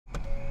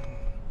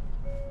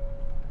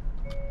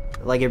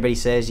Like everybody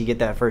says, you get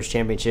that first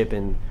championship,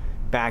 and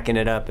backing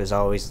it up is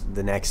always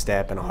the next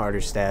step and a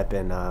harder step.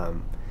 And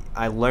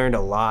I learned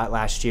a lot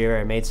last year.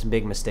 I made some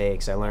big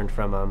mistakes. I learned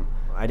from them.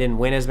 I didn't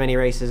win as many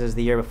races as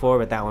the year before,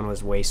 but that one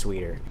was way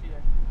sweeter.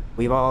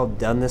 We've all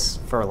done this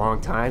for a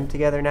long time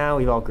together now.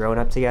 We've all grown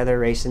up together,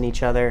 racing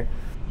each other.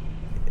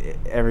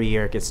 Every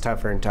year it gets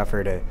tougher and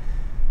tougher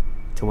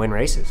to win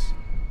races.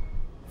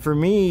 For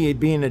me,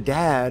 being a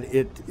dad,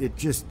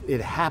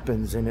 it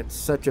happens, and it's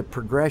such a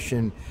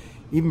progression,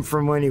 even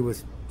from when he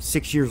was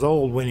 6 years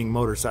old winning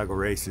motorcycle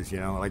races,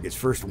 like his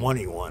first one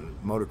he won,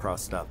 motocross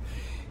stuff.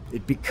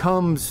 It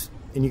becomes,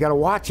 and you got to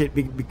watch it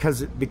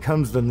because it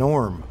becomes the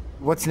norm.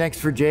 What's next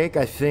for Jake?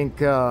 I think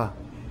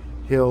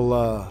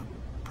he'll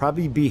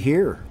probably be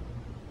here.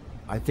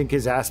 I think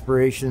his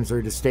aspirations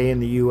are to stay in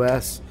the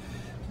U.S.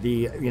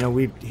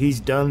 He's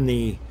done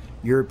the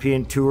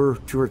European tour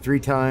 2 or 3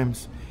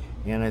 times,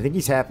 and I think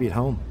he's happy at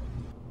home.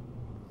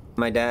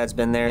 My dad's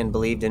been there and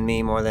believed in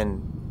me more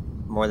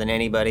than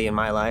anybody in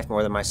my life,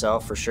 more than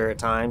myself for sure at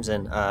times,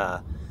 and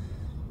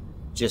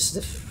just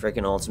the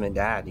freaking ultimate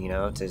dad,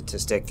 to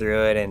stick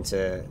through it and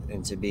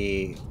to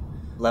be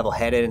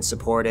level-headed and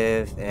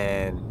supportive,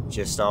 and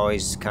just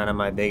always kind of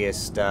my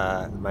biggest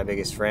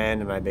friend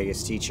and my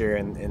biggest teacher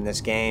in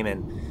this game.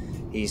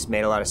 And he's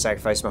made a lot of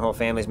sacrifices. My whole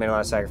family's made a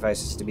lot of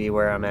sacrifices to be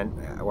where I'm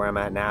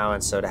at now.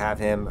 And so to have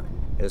him,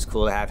 it was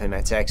cool to have him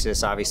at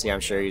Texas. Obviously, I'm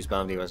sure he was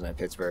bummed he wasn't at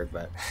Pittsburgh,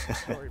 but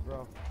Sorry,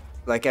 bro.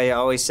 Like I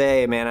always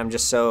say, man, I'm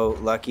just so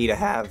lucky to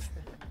have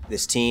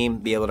this team,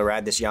 be able to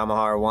ride this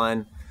Yamaha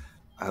R1.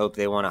 I hope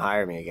they want to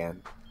hire me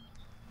again.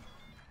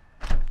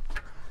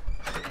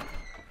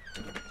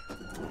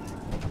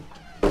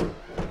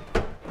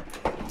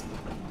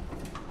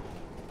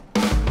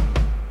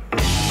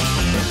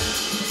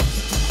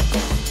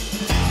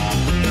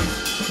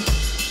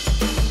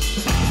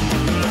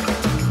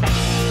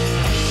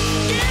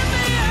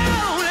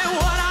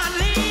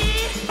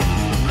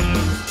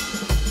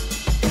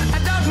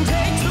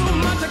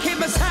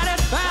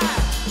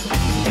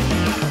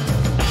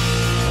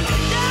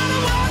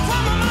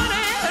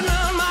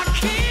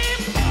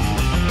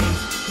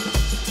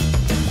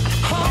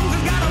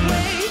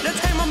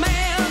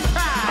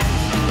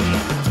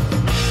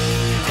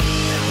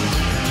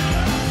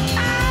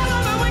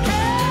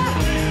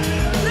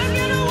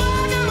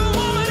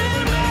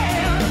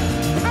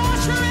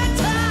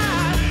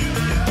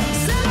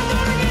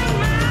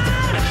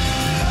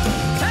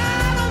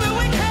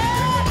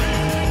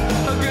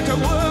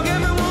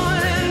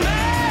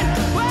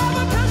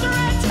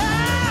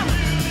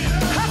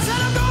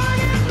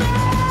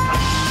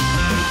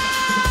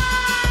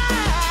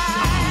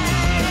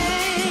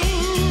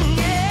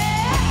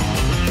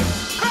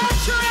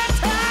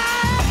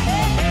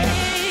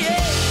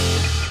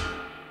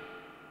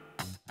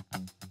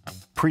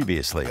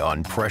 Previously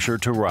on Pressure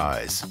to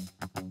Rise.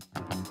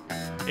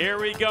 Here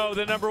we go,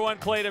 the #1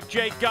 plate of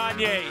Jake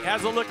Gagne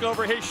has a look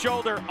over his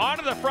shoulder.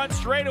 Onto the front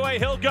straightaway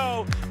he'll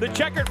go. The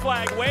checkered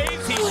flag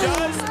waves, he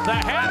does the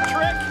hat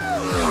trick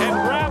and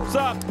wraps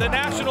up the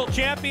national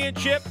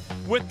championship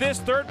with this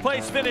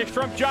third-place finish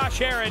from Josh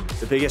Herron.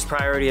 The biggest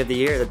priority of the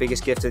year, the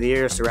biggest gift of the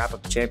year is to wrap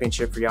up the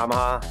championship for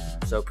Yamaha.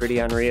 So pretty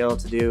unreal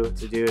to do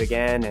it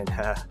again, and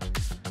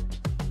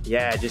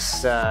yeah,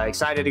 just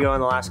excited to go in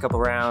the last couple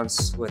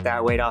rounds with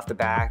that weight off the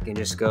back and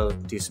just go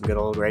do some good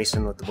old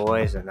racing with the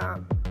boys. And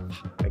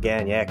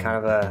again, yeah,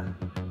 kind of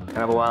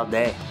a wild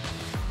day.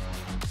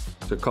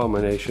 It's a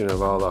culmination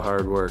of all the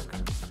hard work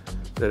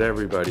that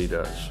everybody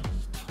does.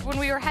 When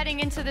we were heading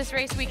into this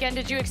race weekend,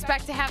 did you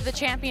expect to have the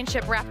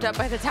championship wrapped up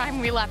by the time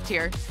we left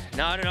here?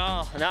 Not at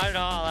all, not at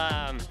all.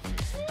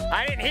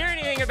 I didn't hear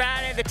anything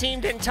about it. The team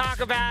didn't talk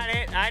about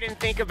it. I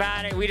didn't think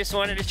about it. We just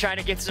wanted to try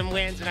to get some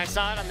wins, and I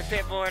saw it on the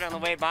pit board on the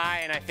way by,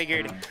 and I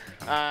figured,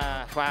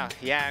 wow,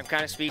 yeah, I'm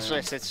kind of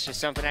speechless. It's just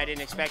something I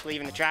didn't expect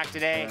leaving the track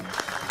today.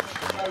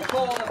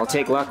 I'll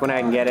take luck when I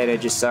can get it.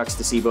 It just sucks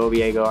to see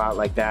Bovier go out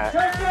like that.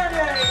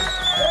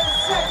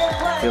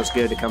 Feels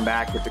good to come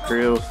back with the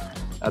crew.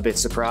 A bit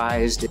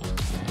surprised.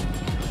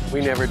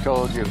 We never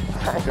told you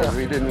because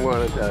we didn't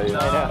want to tell you.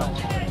 I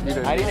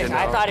know.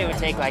 I thought it would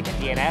take like a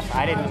DNF.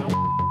 I didn't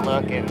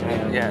look and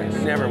yeah, you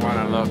never want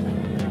to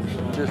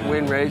look. Just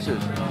win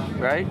races,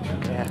 right?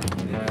 Yeah.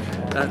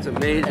 That's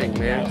amazing,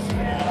 man.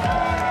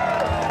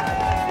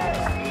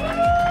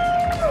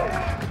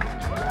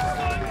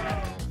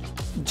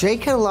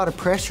 Jake had a lot of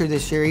pressure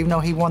this year, even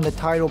though he won the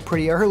title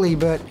pretty early,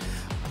 but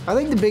I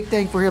think the big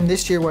thing for him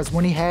this year was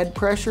when he had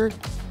pressure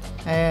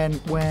and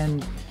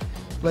when,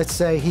 let's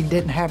say, he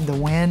didn't have the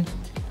win,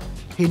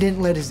 he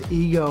didn't let his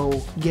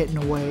ego get in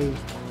the way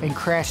and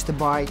crash the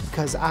bike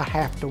because I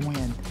have to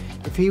win.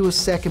 If he was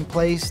second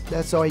place,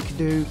 that's all he could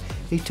do.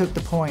 He took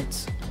the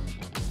points.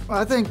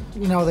 I think,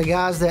 the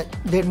guys that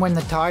didn't win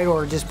the title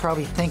are just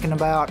probably thinking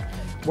about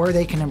where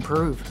they can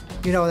improve.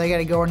 They got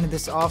to go into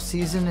this off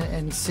season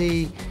and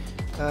see,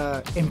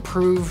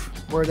 improve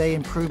where they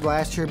improved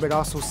last year, but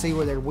also see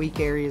where their weak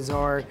areas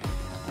are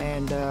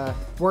and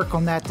work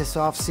on that this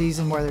off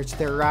season, whether it's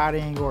their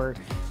riding or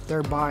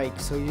their bike.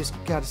 So you just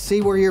got to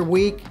see where you're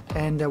weak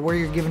and where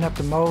you're giving up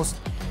the most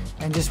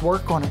and just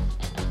work on it.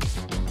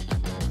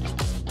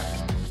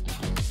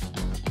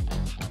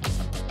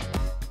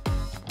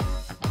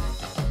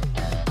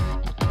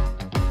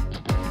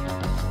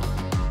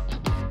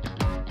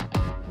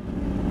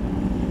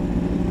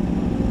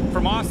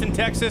 From Austin,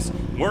 Texas,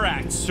 we're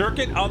at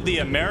Circuit of the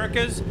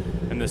Americas,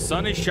 and the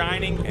sun is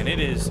shining, and it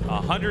is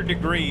 100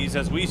 degrees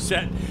as we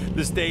set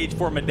the stage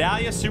for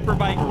Medallia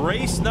Superbike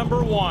race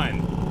number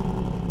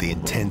 1. The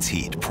intense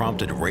heat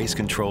prompted race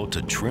control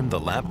to trim the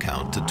lap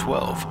count to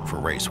 12 for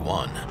race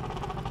 1.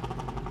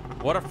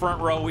 What a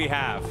front row we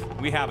have.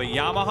 We have a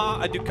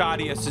Yamaha, a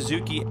Ducati, a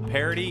Suzuki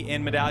parity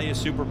in Medallia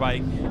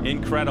Superbike.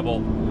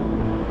 Incredible.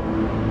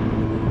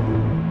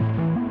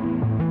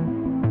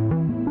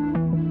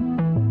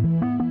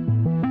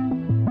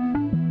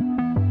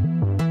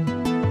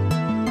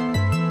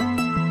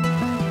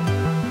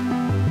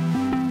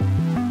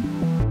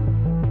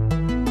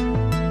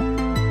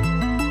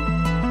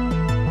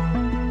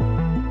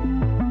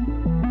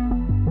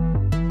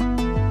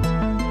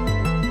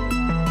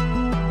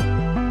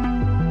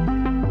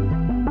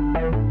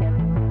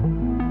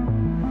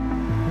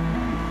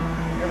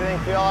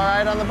 Feel all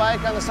right on the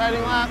bike on the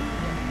sighting lap?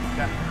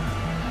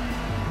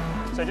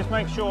 Yeah. So just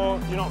make sure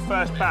you're not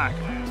first back.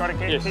 Try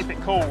to keep it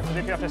cool, because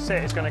if you have to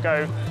sit, it's going to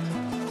go.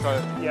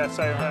 Yeah,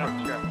 so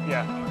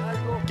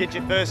yeah. Get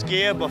your first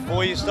gear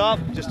before you stop,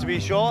 just to be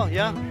sure,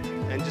 yeah?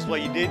 And just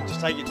what you did,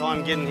 just take your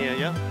time getting here,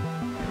 yeah?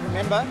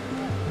 Remember,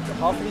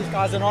 half of these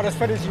guys are not as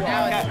fit as you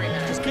are.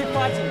 Just keep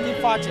fighting,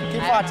 keep fighting,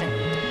 keep fighting.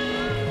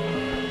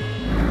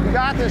 You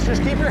got this,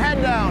 just keep your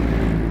head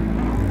down.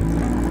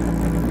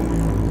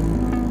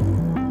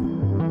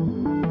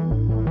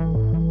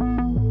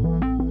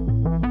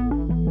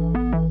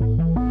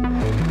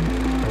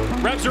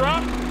 Revs are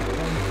up,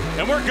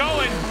 and we're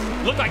going.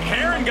 Looked like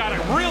Herron got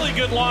a really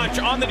good launch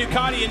on the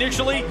Ducati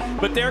initially,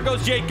 but there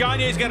goes Jake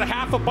Gagne. He's got a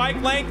half a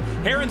bike length.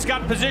 Herron's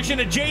got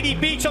position, and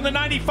JD Beach on the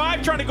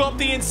 95 trying to go up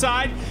the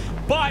inside,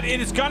 but it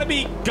is going to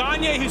be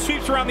Gagne who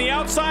sweeps around the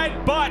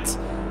outside, but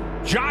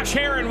Josh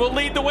Herron will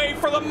lead the way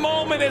for the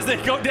moment as they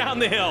go down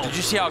the hill. Did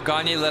you see how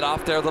Gagne let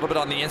off there a little bit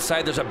on the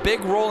inside? There's a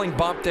big rolling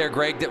bump there,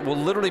 Greg, that will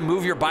literally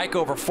move your bike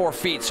over 4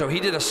 feet. So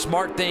he did a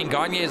smart thing.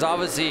 Gagne is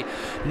obviously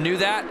knew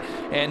that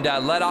and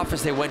let off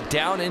as they went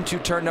down into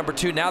turn number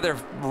 2. Now they're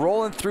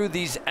rolling through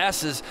these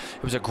S's.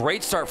 It was a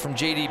great start from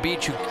JD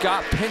Beach, who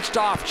got pinched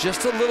off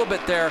just a little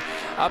bit there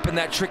up in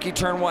that tricky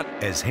turn 1.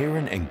 As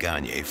Herron and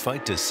Gagne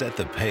fight to set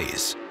the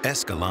pace,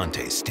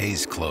 Escalante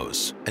stays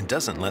close and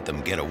doesn't let them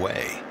get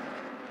away.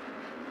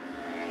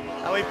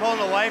 Are we pulling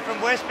away from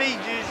Westby,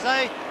 did you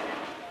say?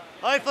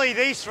 Hopefully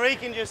these three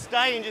can just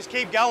stay and just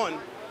keep going.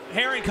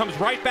 Herron comes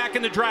right back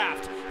in the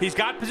draft. He's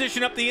got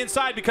position up the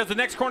inside because the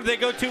next corner they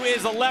go to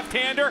is a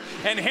left-hander,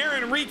 and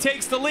Herron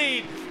retakes the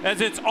lead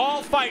as it's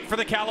all fight for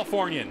the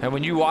Californian. And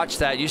when you watch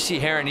that, you see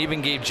Herron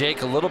even gave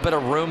Jake a little bit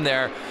of room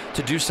there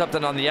to do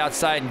something on the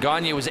outside, and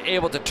Gagne was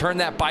able to turn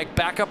that bike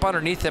back up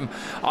underneath him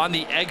on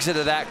the exit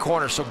of that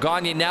corner. So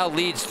Gagne now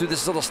leads through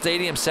this little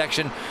stadium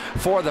section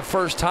for the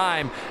first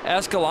time.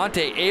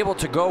 Escalante able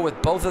to go with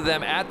both of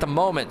them at the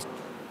moment.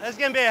 That's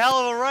going to be a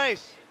hell of a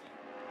race.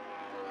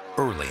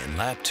 Early in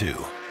lap 2,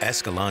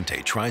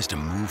 Escalante tries to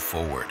move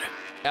forward.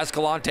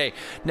 Escalante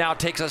now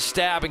takes a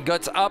stab and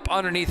gets up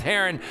underneath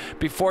Herron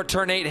before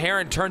turn 8.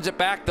 Herron turns it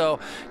back though,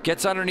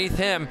 gets underneath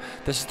him.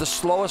 This is the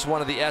slowest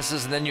one of the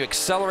S's, and then you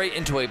accelerate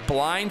into a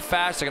blind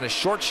fast. They're going to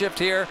short shift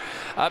here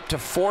up to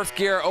 4th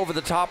gear over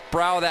the top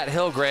brow of that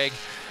hill, Greg.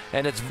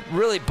 And it's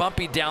really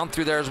bumpy down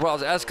through there as well,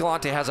 as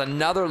Escalante has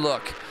another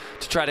look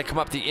to try to come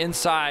up the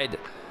inside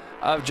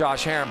of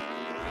Josh Herron.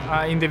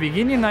 In the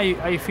beginning,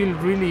 I feel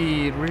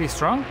really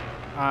strong.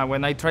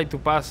 When I try to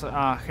pass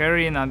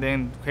Herron and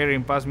then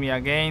Herron passed me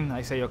again,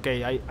 I say,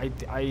 okay,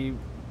 I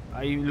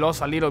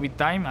lost a little bit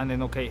time, and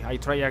then, okay, I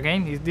try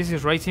again. This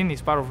is racing,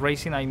 it's part of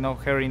racing. I know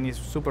Herron is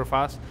super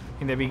fast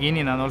in the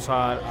beginning and also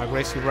an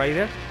aggressive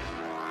rider.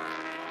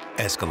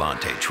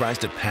 Escalante tries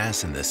to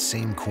pass in the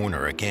same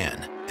corner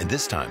again, and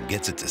this time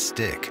gets it to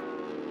stick.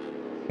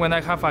 When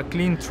I have a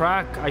clean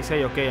track, I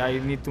say, okay, I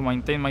need to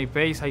maintain my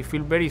pace. I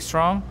feel very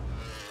strong.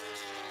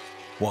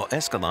 While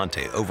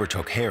Escalante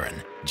overtook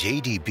Herron,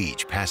 JD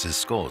Beach passes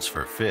Scholes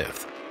for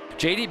 5th.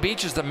 JD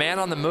Beach is the man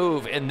on the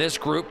move in this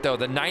group, though.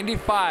 The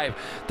 95,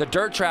 the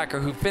dirt tracker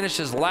who finished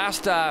his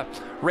last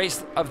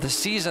race of the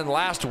season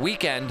last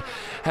weekend,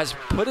 has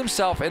put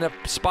himself in a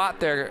spot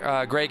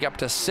there, Greg, up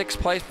to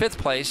 5th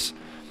place.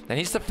 And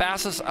he's the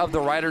fastest of the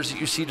riders that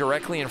you see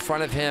directly in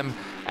front of him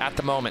at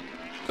the moment.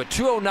 A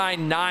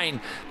 2:09.9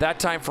 that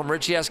time from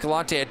Richie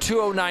Escalante, a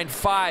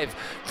 2:09.5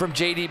 from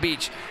JD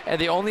Beach. And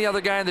the only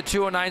other guy in the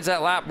 2:09s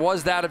that lap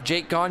was that of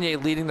Jake Gagne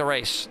leading the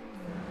race.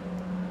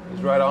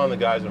 He's right on the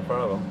guys in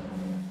front of him.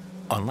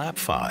 On lap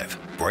 5,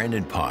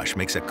 Brandon Posh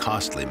makes a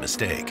costly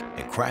mistake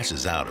and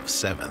crashes out of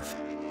 7th.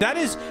 That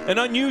is an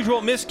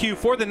unusual miscue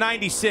for the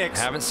 96.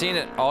 Haven't seen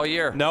it all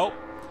year. Nope.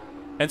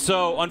 And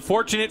so,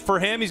 unfortunate for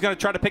him, he's going to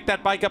try to pick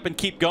that bike up and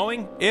keep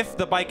going if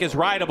the bike is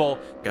rideable.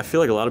 I feel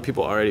like a lot of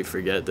people already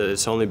forget that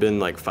it's only been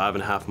like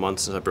 5.5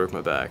 months since I broke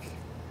my back.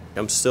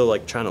 I'm still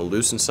like trying to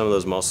loosen some of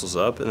those muscles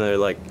up, and they're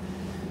like,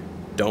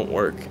 don't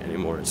work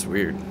anymore. It's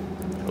weird.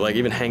 Like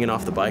even hanging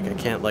off the bike, I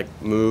can't like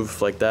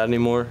move like that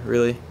anymore,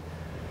 really.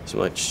 So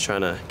I'm like just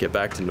trying to get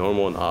back to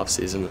normal in the off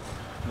season.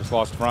 Just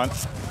lost front.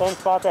 Don't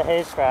spot the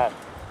hay scratch.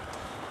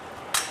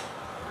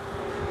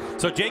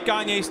 So Jake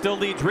Gagne still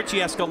leads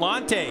Richie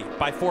Escalante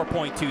by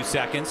 4.2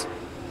 seconds.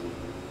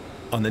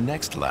 On the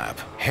next lap,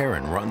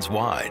 Herron runs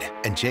wide,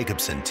 and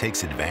Jacobsen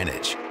takes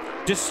advantage.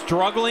 Just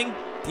struggling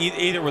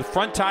either with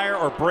front tire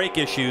or brake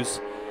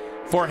issues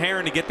for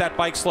Herron to get that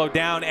bike slowed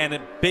down, and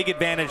a big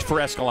advantage for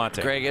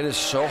Escalante. Greg, it is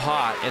so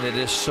hot and it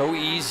is so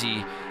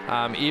easy.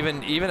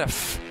 Even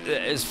if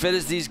as fit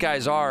as these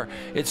guys are,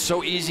 it's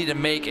so easy to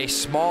make a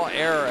small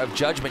error of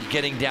judgment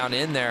getting down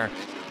in there.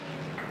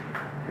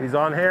 He's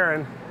on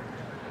Herron.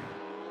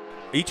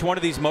 Each one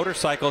of these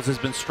motorcycles has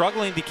been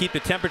struggling to keep the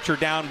temperature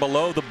down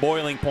below the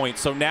boiling point.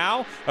 So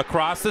now,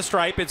 across the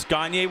stripe, it's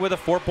Gagne with a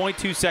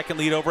 4.2 second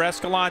lead over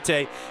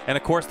Escalante. And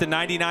of course, the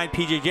 99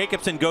 PJ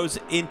Jacobsen goes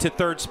into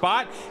third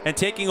spot. And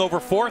taking over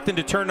fourth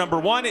into turn number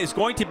 1 is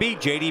going to be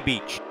JD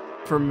Beach.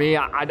 For me,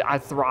 I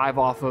thrive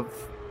off of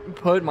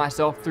putting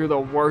myself through the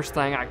worst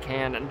thing I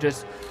can.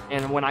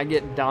 And when I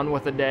get done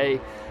with a day,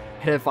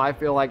 if I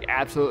feel like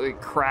absolutely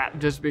crap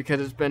just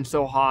because it's been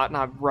so hot and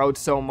I've rode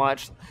so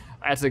much,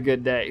 that's a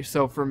good day.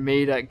 So for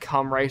me to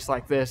come race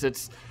like this,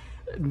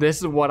 this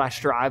is what I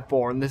strive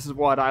for, and this is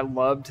what I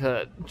love,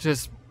 to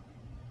just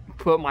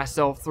put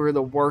myself through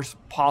the worst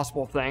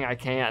possible thing I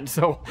can.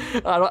 So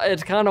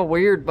it's kind of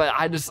weird, but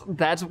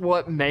that's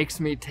what makes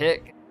me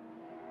tick.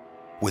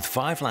 With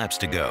 5 laps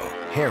to go,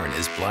 Herron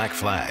is black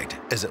flagged,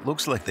 as it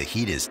looks like the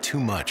heat is too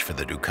much for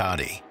the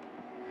Ducati.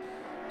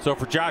 So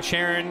for Josh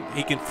Herron,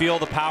 he can feel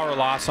the power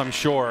loss, I'm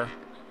sure.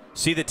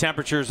 See the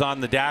temperatures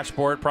on the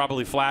dashboard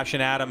probably flashing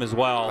at him as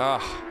well.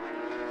 Ugh.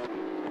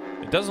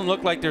 It doesn't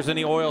look like there's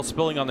any oil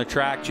spilling on the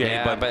track, Jay,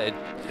 yeah, but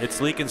it's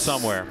leaking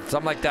somewhere.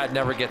 Something like that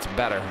never gets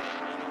better.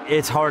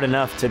 It's hard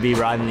enough to be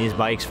riding these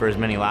bikes for as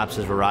many laps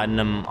as we're riding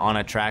them on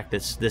a track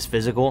that's this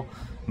physical,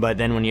 but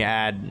then when you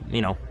add,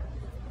 you know,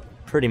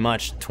 pretty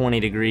much 20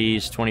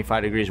 degrees,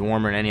 25 degrees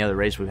warmer than any other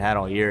race we've had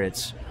all year,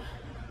 it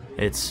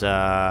makes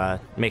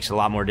it a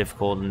lot more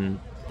difficult, and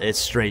it's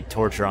straight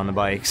torture on the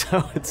bike.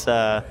 So it's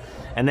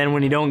and then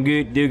when you don't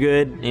do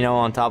good, you know,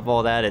 on top of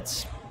all that,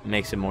 it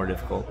makes it more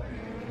difficult.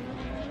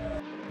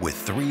 With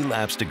 3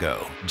 laps to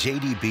go,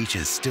 JD Beach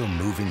is still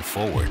moving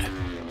forward.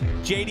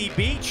 JD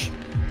Beach,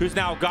 who's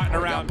now gotten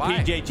around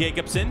PJ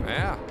Jacobsen.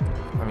 Yeah.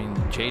 I mean,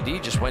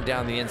 JD just went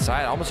down the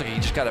inside, almost like he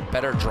just got a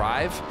better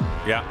drive.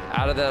 Yeah.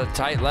 Out of the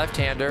tight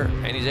left-hander,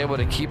 and he's able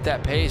to keep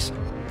that pace.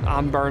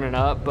 I'm burning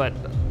up, but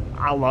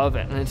I love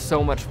it, and it's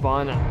so much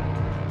fun.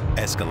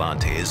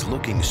 Escalante is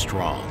looking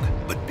strong,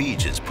 but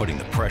Beach is putting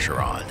the pressure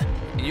on.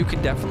 You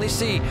can definitely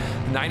see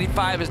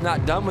 95 is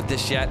not done with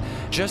this yet.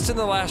 Just in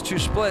the last 2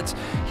 splits,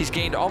 he's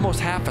gained almost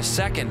half a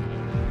second.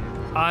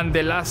 On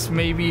the last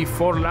maybe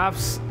 4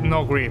 laps,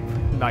 no grip,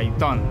 like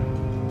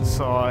done.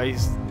 So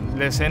it's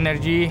less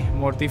energy,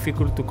 more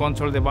difficult to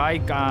control the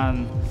bike,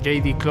 and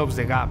JD closes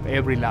the gap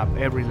every lap,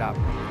 every lap.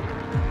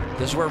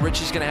 This is where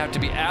Richie's going to have to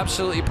be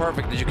absolutely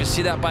perfect. As you can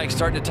see, that bike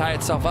starting to tie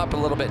itself up a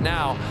little bit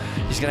now.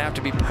 He's going to have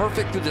to be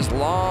perfect through this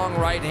long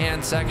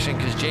right-hand section,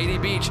 because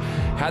JD Beach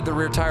had the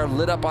rear tire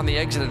lit up on the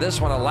exit of this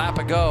one a lap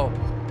ago.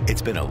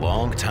 It's been a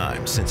long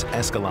time since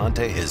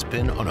Escalante has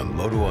been on a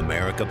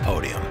MotoAmerica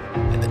podium,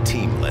 and the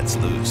team lets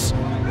loose.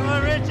 Come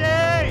on,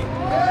 Richie!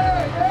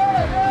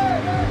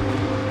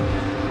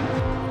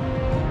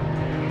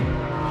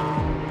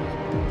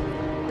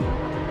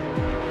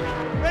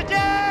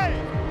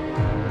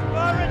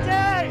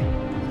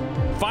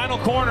 Final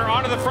corner,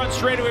 onto the front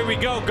straightaway we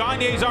go.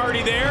 Gagne's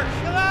already there.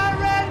 Come on,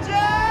 Richie!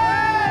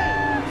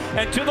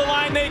 And to the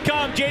line they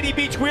come. JD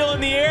Beach wheel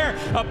in the air.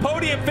 A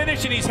podium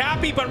finish, and he's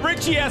happy, but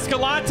Richie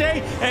Escalante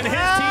and his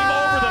team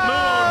over the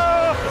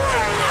moon.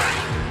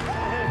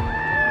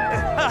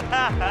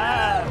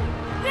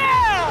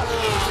 Yeah!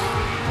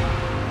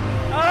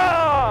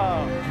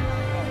 Oh!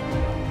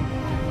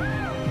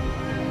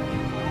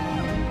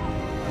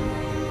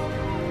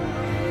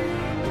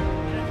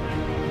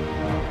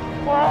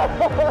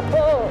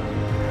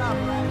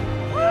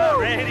 Woo!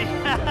 Ready?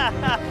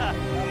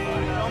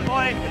 Come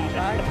boy.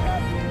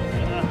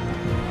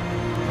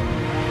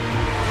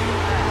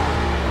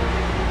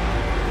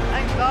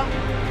 Thanks, Tom.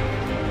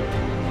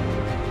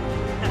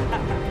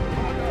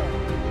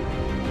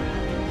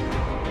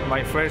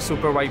 My first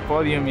Superbike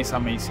podium is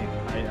amazing.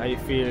 I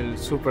feel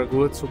super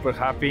good, super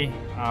happy,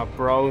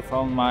 proud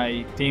of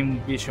my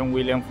team, Vision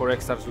William for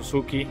Extra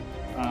Suzuki.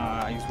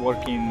 He's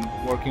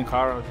working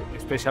hard,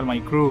 especially my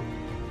crew,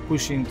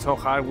 pushing so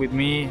hard with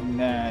me,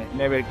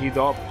 never give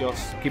up,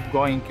 just keep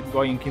going,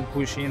 keep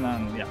pushing,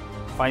 and yeah,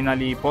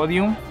 finally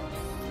podium,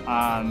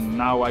 and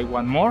now I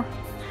want more.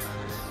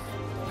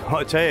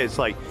 I tell you, it's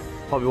like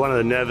probably one of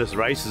the nervous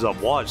races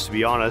I've watched, to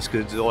be honest,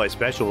 because it's always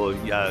special,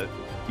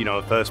 you know,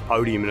 a first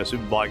podium in a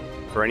Superbike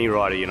for any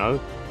rider, you know,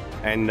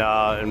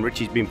 and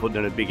Richie's been putting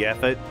in a big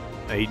effort.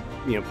 He,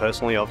 you know,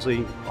 personally,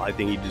 obviously, I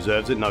think he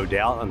deserves it, no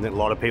doubt, and a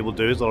lot of people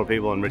do. There's a lot of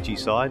people on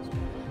Richie's side.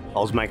 I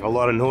was making a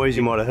lot of noise,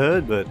 you might have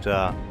heard, but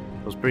I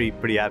was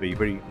pretty happy.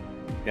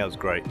 Yeah, it was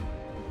great.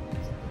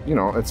 You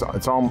know, it's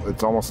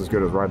almost as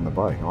good as riding the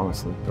bike,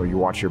 honestly. Or you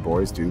watch your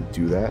boys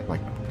do that,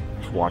 like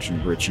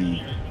watching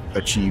Richie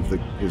achieve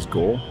his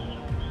goal.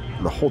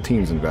 The whole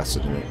team's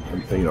invested in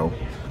it.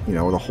 You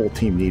know, the whole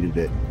team needed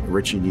it.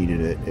 Richie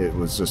needed it. It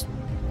was just,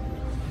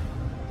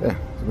 yeah,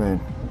 man,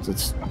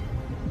 it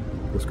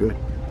was good.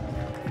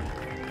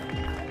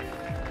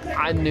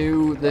 I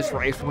knew this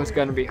race was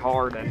going to be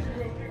hard, and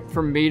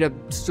for me to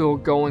still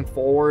going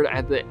forward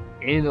at the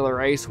end of the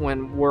race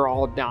when we're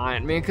all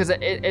dying, I mean, because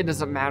it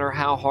doesn't matter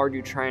how hard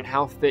you train,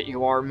 how fit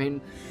you are. I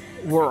mean,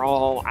 we're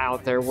all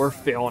out there, we're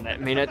feeling it.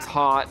 I mean, it's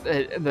hot,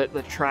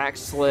 the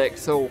track's slick,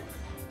 so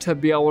to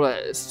be able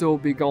to still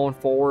be going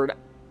forward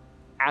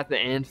at the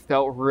end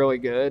felt really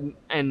good.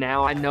 And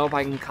now I know if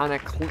I can kind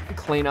of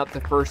clean up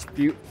the first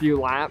few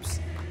laps,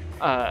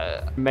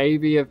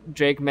 maybe if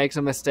Jake makes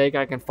a mistake,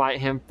 I can fight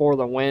him for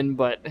the win,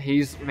 but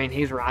he's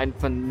riding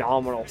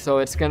phenomenal. So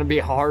it's going to be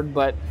hard,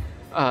 but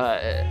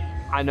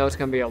I know it's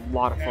going to be a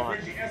lot of fun.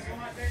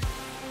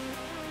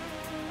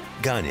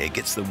 Gagne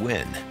gets the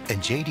win,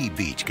 and JD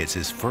Beach gets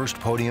his first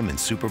podium in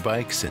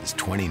Superbike since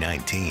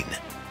 2019.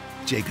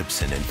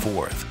 Jacobson in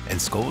fourth, and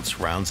Scholz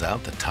rounds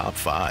out the top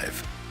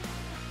 5.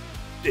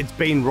 It's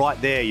been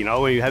right there, you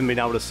know, when you haven't been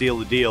able to seal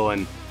the deal,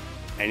 and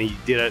he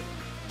did it,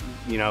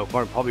 you know,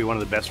 probably one of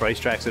the best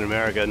racetracks in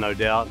America, no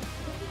doubt.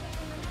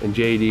 And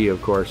JD,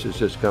 of course, is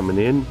just coming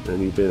in,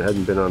 and he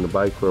hadn't been on the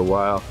bike for a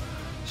while.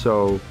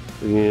 So,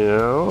 you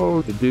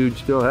know, the dude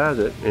still has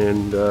it,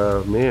 and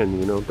man,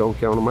 you know, don't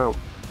count him out.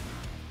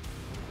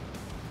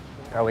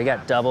 Oh, we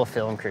got double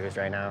film crews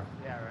right now.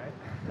 Yeah, right.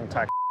 Don't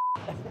talk.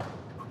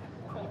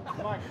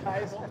 Come on,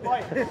 guys.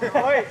 Wait.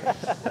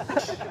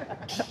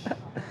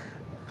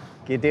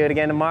 Can you do it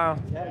again tomorrow?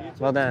 Yeah, you too.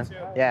 Well done.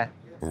 Yeah.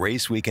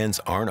 Race weekends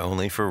aren't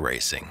only for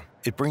racing.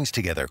 It brings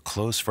together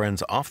close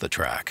friends off the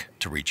track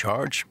to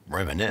recharge,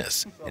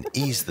 reminisce, and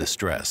ease the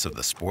stress of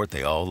the sport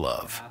they all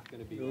love.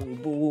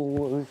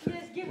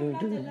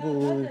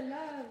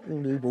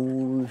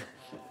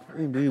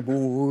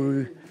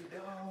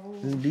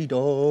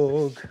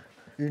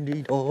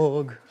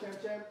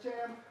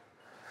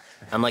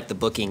 I'm like the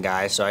booking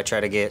guy, so I try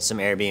to get some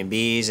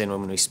Airbnbs, and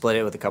when we split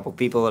it with a couple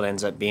people, it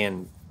ends up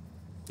being,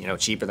 you know,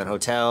 cheaper than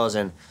hotels.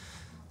 And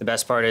the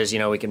best part is, you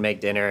know, we can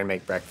make dinner and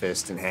make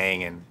breakfast and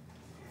hang. And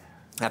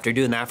after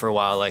doing that for a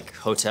while, like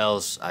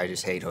hotels, I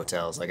just hate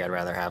hotels. Like I'd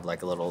rather have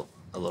like a little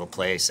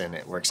place, and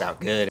it works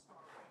out good.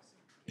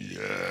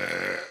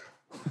 Yeah.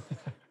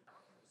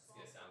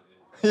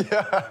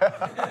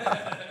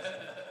 Yeah.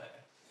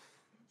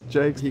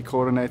 Jake, he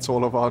coordinates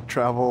all of our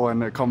travel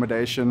and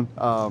accommodation.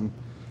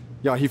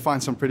 Yeah, he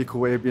finds some pretty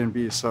cool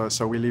Airbnbs,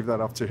 so we leave that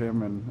up to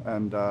him,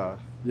 and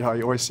yeah,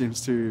 he always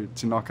seems to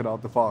knock it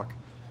out the park.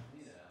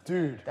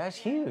 Dude, that's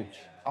huge.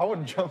 I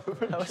wouldn't jump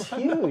over. That was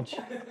huge.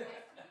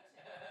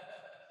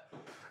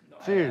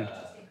 Dude,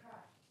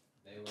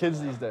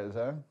 kids these days,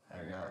 huh?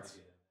 Nuts.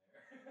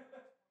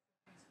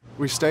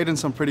 We stayed in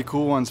some pretty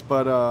cool ones,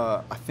 but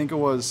I think it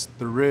was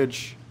the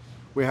Ridge.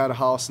 We had a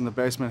house in the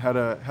basement, had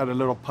a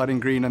little putting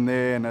green in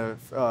there, and a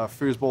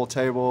foosball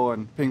table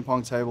and ping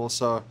pong table.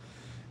 So,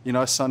 you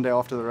know, Sunday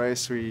after the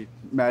race,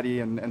 Maddie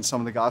and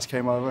some of the guys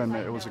came over, and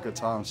it was a good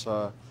time.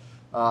 So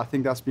I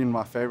think that's been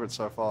my favorite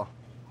so far.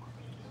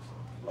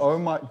 Oh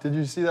my, did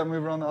you see that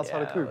move around the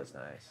outside of Coop? That was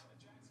nice.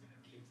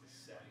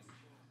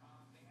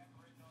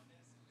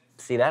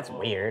 See, that's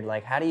weird.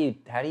 Like, how do you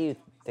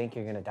think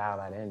you're gonna dial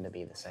that in to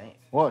be the same?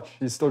 Watch,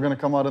 he's still gonna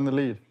come out in the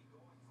lead.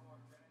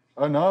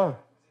 Oh no.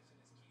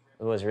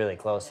 It was really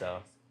close though.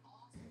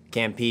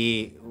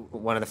 Campy,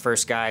 one of the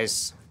first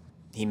guys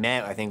he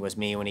met, I think, was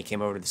me when he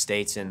came over to the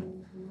States,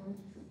 and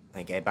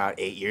like about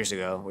 8 years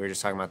ago. We were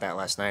just talking about that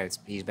last night.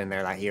 He's been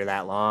there here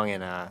that long,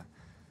 and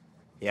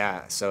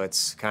yeah, so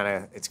it's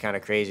kind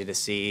of crazy to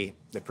see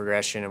the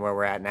progression and where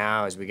we're at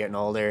now as we're getting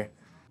older.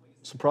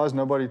 Surprised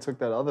nobody took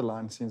that other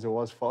line since it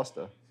was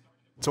faster.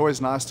 It's always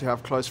nice to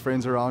have close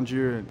friends around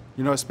you,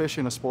 you know,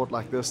 especially in a sport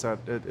like this that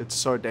it's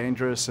so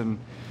dangerous and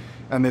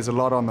there's a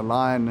lot on the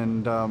line.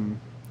 And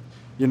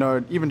you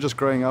know, even just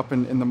growing up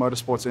in the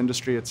motorsports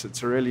industry,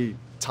 it's a really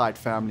tight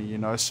family, you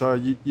know. So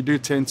you do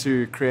tend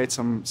to create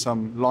some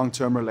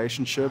long-term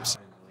relationships.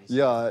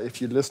 Yeah, if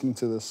you listen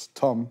to this,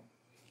 Tom,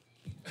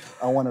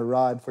 I want to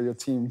ride for your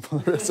team for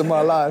the rest of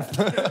my life.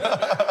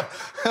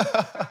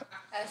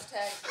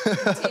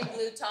 Hashtag Team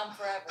Blue Tom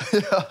forever.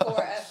 Yeah.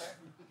 Forever.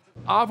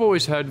 I've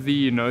always had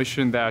the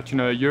notion that, you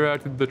know, you're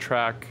out at the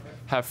track,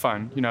 have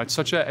fun. You know, it's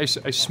such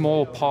a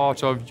small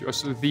part of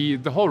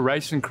the whole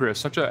racing career,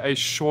 such a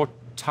short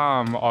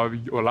time of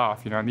your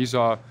life, you know, and these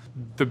are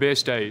the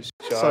best days.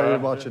 Sorry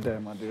about your day,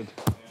 my dude.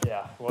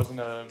 Yeah, it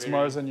wasn't a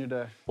Tomorrow's a new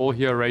day. All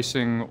here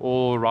racing,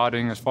 all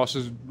riding as fast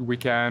as we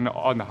can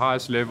on the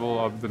highest level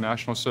of the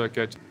national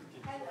circuit.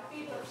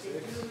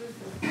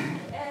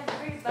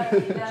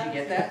 Did you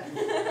get that?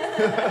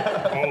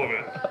 All of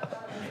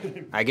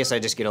it. I guess I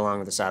just get along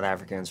with the South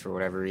Africans for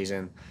whatever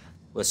reason.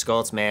 With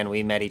Scholz, man,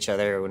 we met each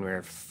other when we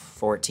were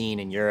 14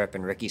 in Europe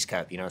in Ricky's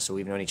Cup, you know, so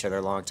we've known each other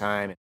a long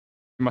time.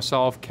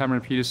 Myself,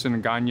 Cameron Peterson,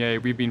 and Gagne,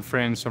 we've been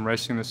friends from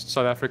racing the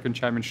South African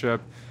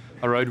Championship.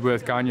 I rode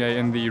with Gagne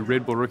in the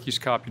Red Bull Rookies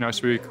Cup,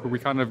 so we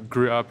kind of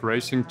grew up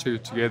racing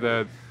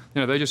together.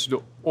 They're just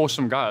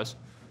awesome guys.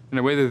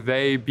 Whether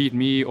they beat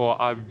me or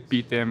I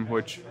beat them,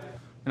 which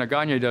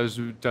Gagne does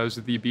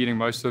the beating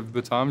most of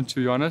the time, to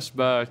be honest.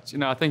 But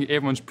I think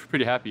everyone's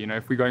pretty happy.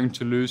 If we're going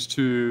to lose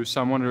to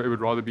someone, it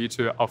would rather be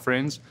to our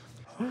friends.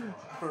 I'm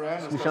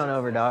showing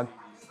over, dog.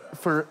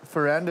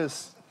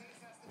 Ferrandis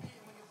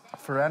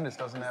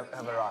doesn't have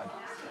a ride.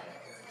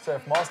 So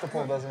if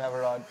Masterpool doesn't have a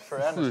ride,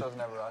 Ferrandis doesn't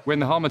have a ride. When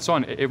the helmet's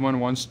on, everyone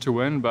wants to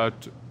win,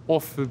 but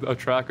off a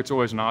track, it's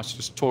always nice to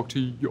just talk to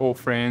your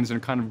friends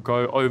and kind of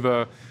go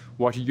over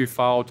what you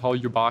felt, how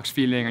your bike's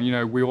feeling,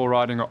 and we're all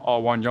riding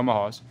R1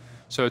 Yamahas.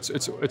 So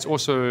it's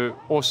also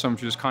awesome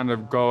to just kind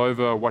of go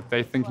over what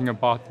they're thinking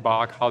about the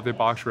bike, how their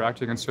bike's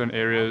reacting in certain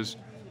areas.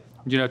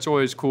 It's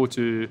always cool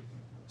to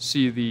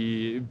see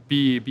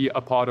be a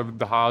part of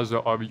the house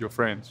of your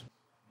friends.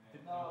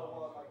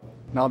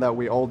 Now that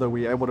we're older,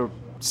 we're able to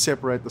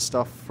separate the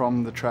stuff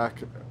from the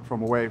track,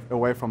 from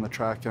away from the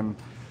track, and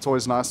it's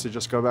always nice to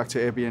just go back to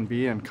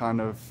Airbnb and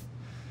kind of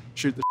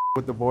shoot the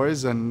with the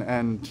boys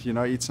and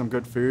eat some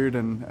good food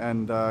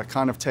and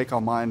kind of take our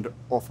mind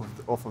off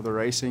of the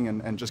racing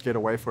and just get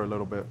away for a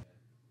little bit.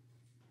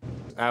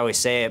 I always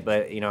say it,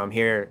 but I'm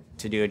here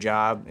to do a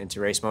job and to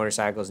race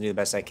motorcycles and do the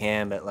best I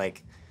can, but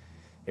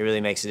it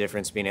really makes a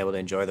difference being able to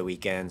enjoy the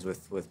weekends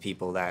with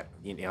people that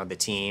the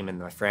team and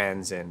my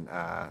friends, and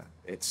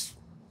it's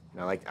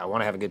I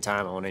want to have a good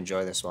time. I want to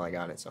enjoy this while I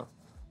got it. So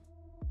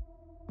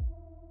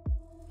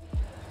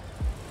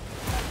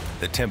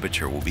the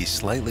temperature will be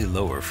slightly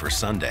lower for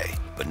Sunday,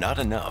 but not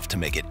enough to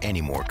make it any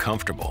more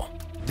comfortable.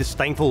 Just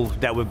thankful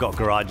that we've got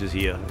garages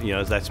here.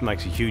 That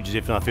makes a huge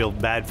difference. I feel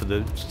bad for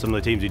some of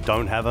the teams who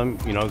don't have them.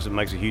 Because it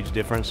makes a huge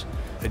difference.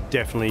 It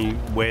definitely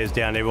wears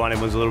down everyone.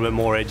 Everyone's a little bit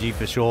more edgy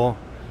for sure.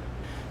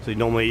 So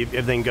normally, if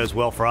everything goes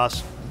well for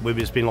us, we've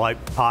just been like,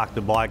 park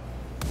the bike,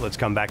 let's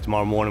come back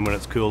tomorrow morning when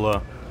it's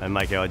cooler and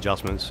make our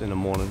adjustments in the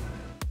morning.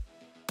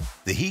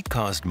 The heat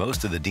caused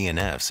most of the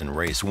DNFs in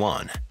race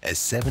 1, as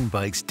 7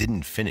 bikes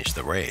didn't finish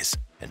the race,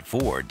 and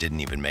 4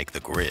 didn't even make the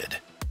grid.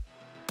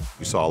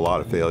 We saw a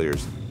lot of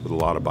failures with a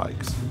lot of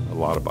bikes.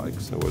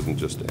 It wasn't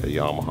just a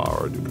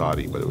Yamaha or a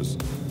Ducati, but it was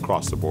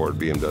across the board,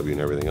 BMW and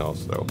everything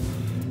else. So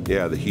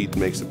yeah, the heat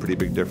makes a pretty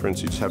big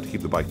difference. You just have to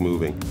keep the bike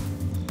moving.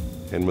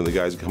 And when the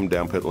guys come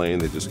down pit lane,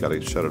 they just got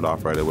to shut it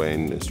off right away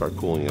and start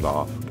cooling it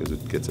off, because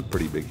it gets a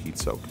pretty big heat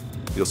soak.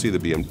 You'll see the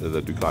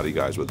Ducati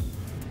guys with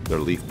their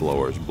leaf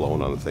blowers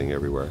blowing on the thing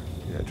everywhere,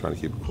 trying to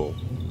keep it cool.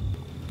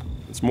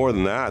 It's more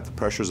than that. The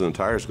pressures in the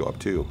tires go up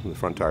too, the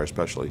front tire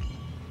especially.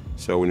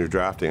 So when you're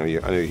drafting, I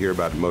know you hear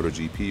about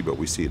MotoGP, but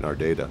we see it in our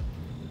data.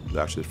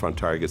 Actually, the front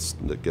tire gets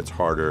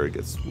harder, it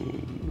gets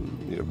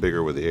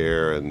bigger with the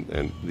air,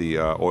 and the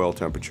oil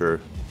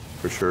temperature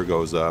for sure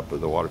goes up, or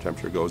the water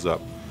temperature goes up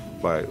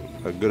by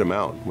a good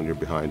amount when you're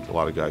behind a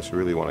lot of guys who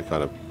really want to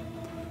kind of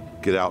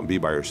get out and be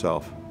by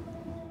yourself.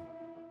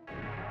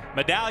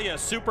 Medallia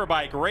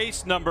Superbike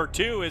race number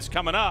 2 is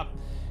coming up,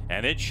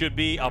 and it should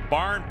be a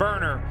barn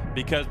burner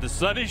because the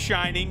sun is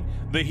shining,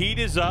 the heat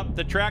is up,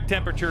 the track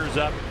temperature is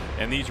up,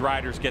 and these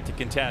riders get to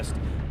contest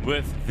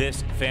with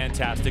this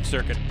fantastic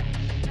circuit.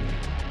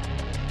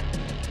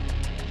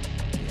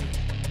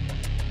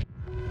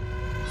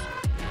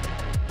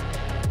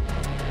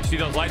 You see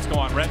those lights go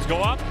on, reds go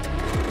up.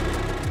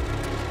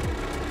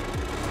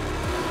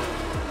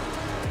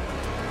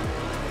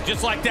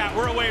 Just like that,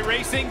 we're away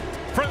racing.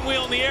 Front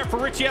wheel in the air for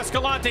Richie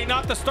Escalante,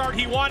 not the start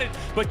he wanted,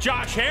 but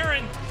Josh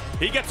Herron,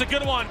 he gets a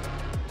good one.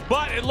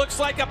 But it looks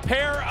like a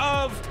pair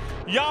of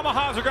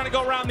Yamahas are going to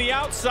go around the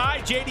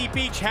outside. JD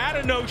Beach had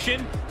a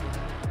notion,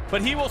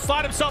 but he will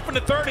slide himself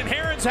into third, and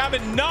Herron's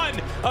having none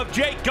of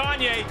Jake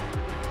Gagne.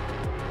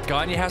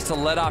 Gagne has to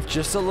let off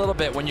just a little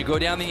bit. When you go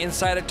down the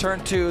inside of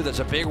turn 2, there's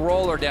a big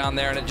roller down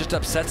there, and it just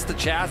upsets the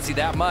chassis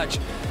that much.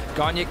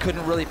 Gagne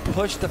couldn't really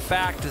push the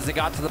fact as they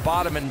got to the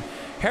bottom, and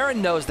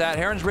Herron knows that.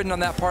 Herron's ridden on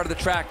that part of the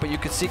track, but you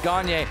can see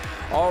Gagne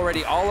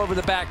already all over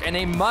the back, and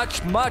a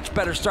much, much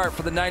better start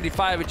for the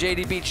 95 at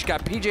JD Beach.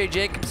 Got PJ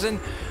Jacobson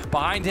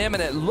behind him,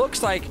 and it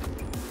looks like,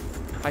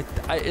 I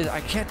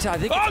can't tell. I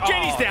think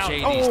JD's down.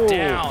 JD's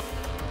down.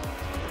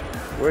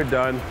 We're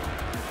done.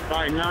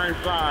 Bike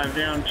 9-5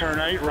 down turn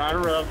 8,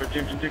 rider up,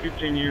 attempting to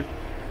continue.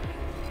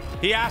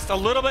 He asked a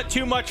little bit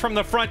too much from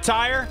the front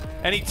tire,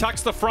 and he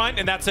tucks the front,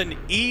 and that's an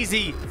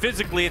easy,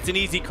 physically, it's an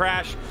easy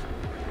crash.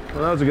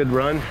 Well, that was a good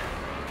run.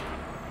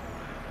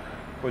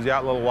 Was he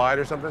out a little wide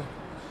or something?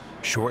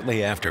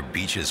 Shortly after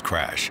Beach's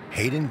crash,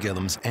 Hayden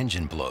Gillam's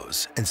engine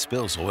blows and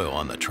spills oil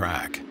on the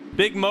track.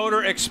 Big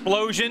motor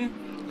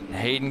explosion.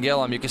 Hayden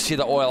Gillam, you can see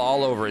the oil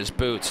all over his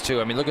boots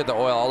too. I mean, look at the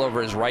oil all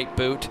over his right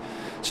boot.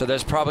 So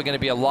there's probably going to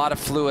be a lot of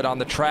fluid on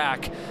the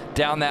track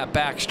down that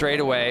back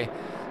straightaway.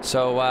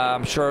 So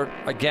I'm sure,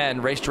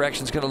 again, Race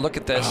Direction's going to look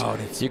at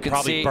this. You can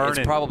see it's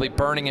probably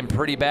burning him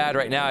pretty bad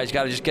right now. He's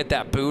got to just get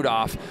that boot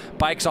off.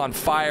 Bike's on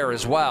fire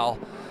as well,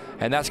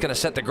 and that's going to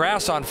set the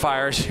grass on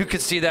fire. As you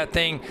can see that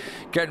thing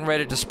getting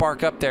ready to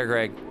spark up there,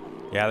 Greg.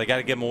 Yeah, they got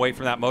to get him away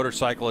from that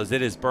motorcycle as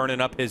it is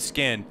burning up his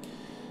skin.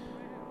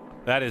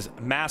 That is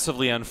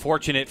massively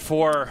unfortunate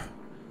for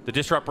the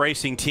Disrupt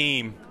Racing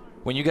team.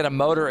 When you get a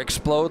motor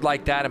explode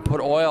like that and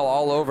put oil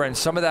all over, and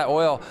some of that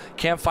oil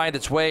can't find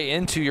its way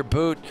into your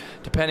boot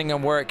depending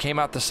on where it came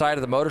out the side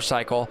of the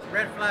motorcycle.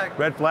 Red flag.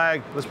 Red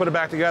flag. Let's put it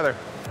back together.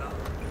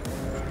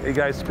 You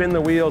guys spin the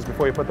wheels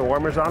before you put the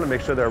warmers on and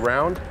make sure they're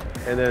round,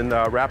 and then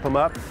wrap them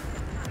up.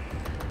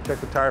 Check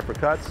the tire for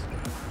cuts.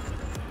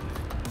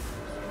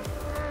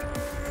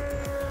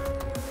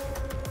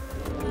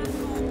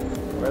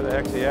 Where the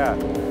heck's he at?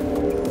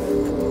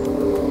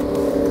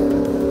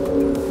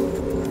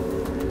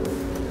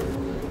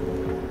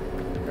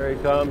 There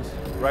he comes.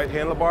 Right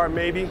handlebar,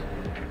 maybe.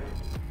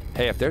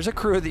 Hey, if there's a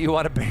crew that you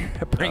want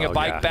to bring a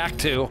bike back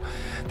to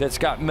that's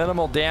got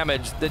minimal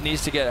damage that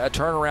needs to get a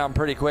turnaround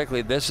pretty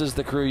quickly, this is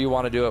the crew you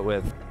want to do it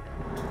with.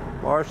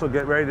 Marshall,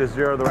 get ready to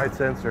zero the right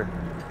sensor.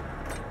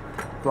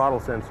 Throttle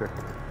sensor.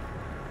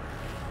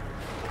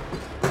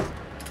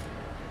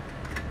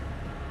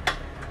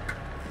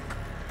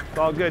 It's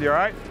all good, you all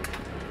right?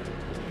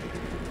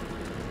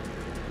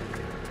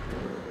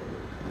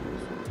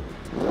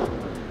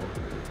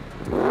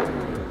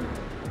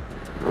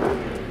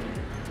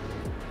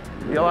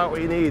 Yell out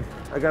what you need.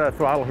 I got a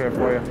throttle here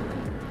for you.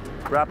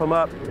 Wrap them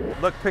up.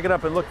 Look, pick it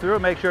up and look through it.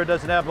 Make sure it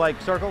doesn't have like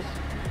circles.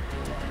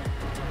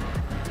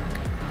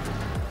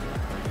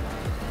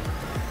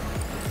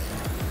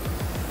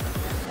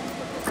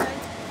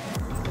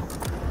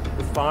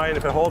 It's fine.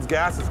 If it holds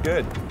gas, it's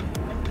good.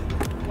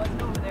 What's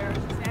over there?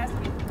 Just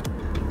asking.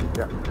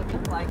 Yeah. What it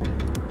look like.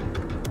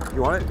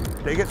 You want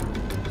it? Take it.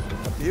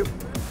 Up to you.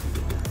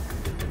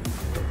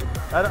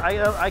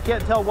 I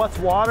can't tell what's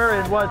water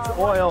and what's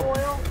oil.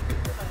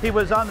 He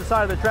was on the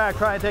side of the track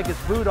trying to take his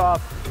boot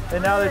off,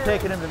 and now they're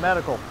taking him to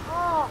medical.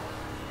 Oh.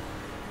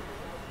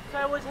 So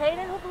it was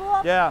Hayden who blew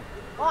up? Yeah.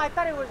 Oh, I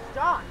thought it was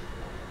Josh.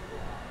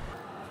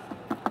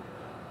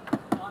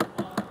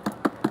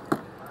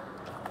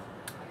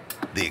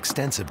 The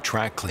extensive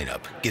track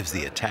cleanup gives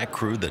the attack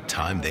crew the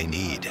time they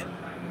need.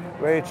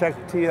 Ready to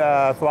check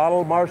the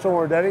throttle, Marshall?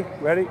 We're ready?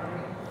 Ready?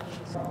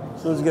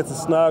 As soon as it gets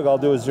snug, I'll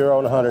do a 0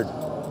 and 100.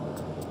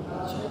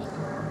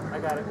 I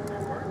got it.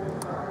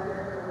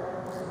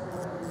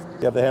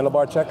 You have the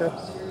handlebar checker?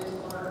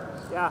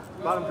 Yeah,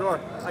 bottom drawer.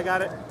 I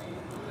got it.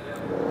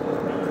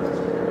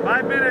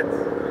 5 minutes.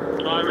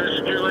 5 minutes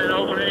secure lane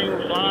opening,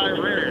 5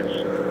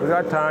 minutes. We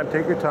got time.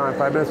 Take your time.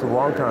 5 minutes is a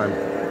long time.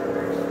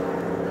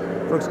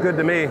 Looks good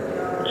to me.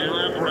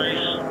 2-lap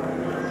race.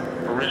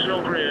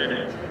 Original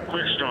grid.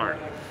 Quick start.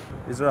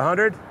 Is it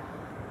 100?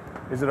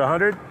 Is it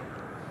 100?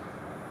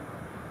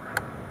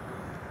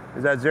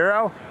 Is that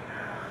 0?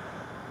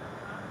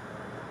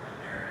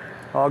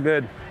 All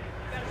good.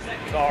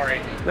 Sorry.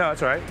 No,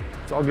 that's all right.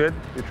 It's all good.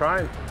 You're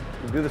trying.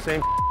 You do the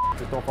same,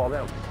 just don't fall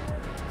down.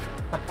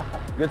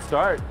 Good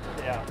start.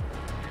 Yeah.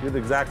 Do the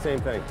exact same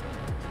thing,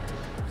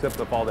 except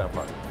the fall down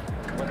part.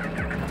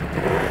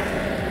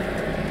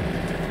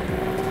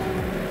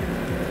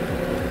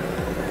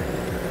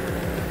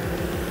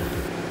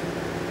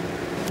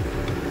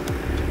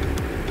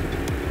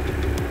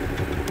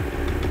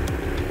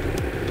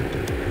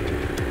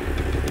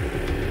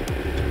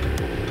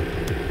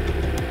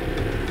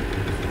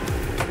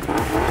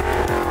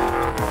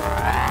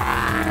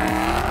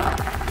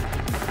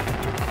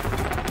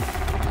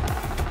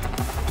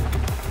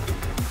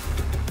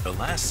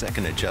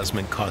 Second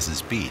adjustment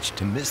causes Beach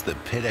to miss the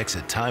pit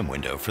exit time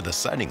window for the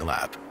sighting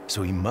lap,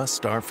 so he must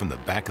start from the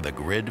back of the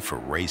grid for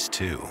race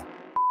 2.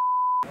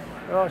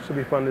 Oh, it should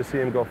be fun to see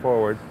him go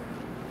forward.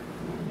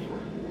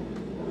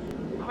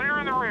 Clear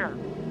in the rear.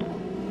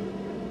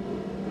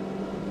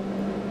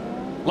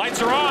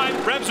 Lights are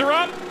on, revs are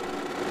up.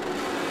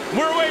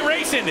 We're away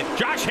racing.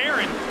 Josh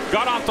Herron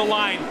got off the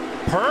line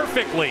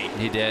perfectly.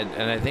 He did,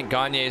 and I think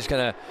Gagne is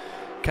going to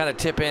kind of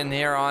tip in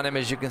here on him.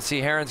 As you can see,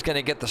 Herron's going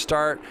to get the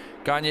start.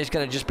 Gagne's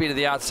going to just be to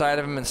the outside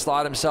of him and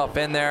slot himself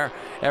in there.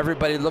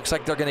 Everybody looks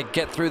like they're going to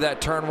get through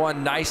that turn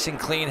 1 nice and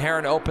clean.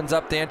 Herron opens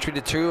up the entry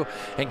to 2,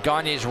 and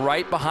Gagne's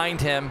right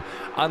behind him,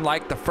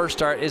 unlike the first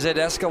start. Is it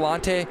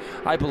Escalante,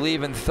 I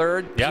believe, in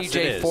 3rd? Yes,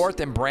 PJ 4th,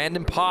 and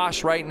Brandon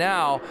Posh right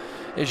now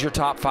is your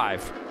top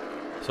 5.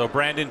 So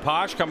Brandon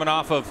Posh coming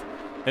off of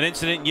an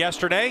incident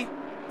yesterday,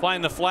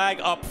 flying the flag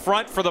up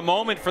front for the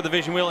moment for the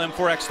Vision Wheel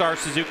M4X Star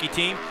Suzuki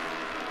team.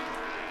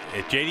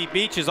 JD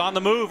Beach is on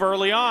the move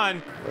early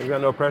on. He's got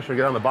no pressure to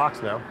get on the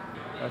box now.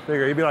 I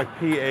figure he'd be like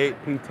P8,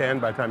 P10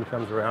 by the time he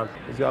comes around.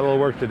 He's got a little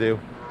work to do.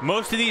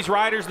 Most of these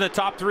riders in the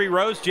top 3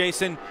 rows,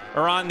 Jason,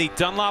 are on the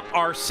Dunlop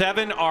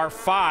R7,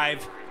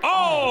 R5.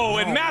 Oh,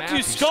 and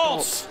Matthew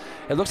Schultz.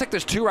 It looks like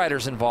there's 2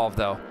 riders involved,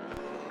 though.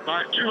 All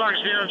right, 2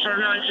 laps down, turn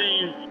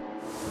 19.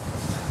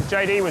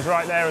 JD was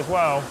right there as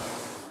well.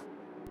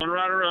 1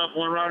 rider up,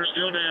 1 rider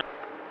still down.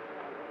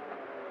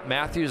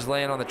 Matthew's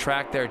laying on the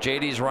track there.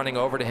 JD's running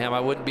over to him.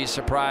 I wouldn't be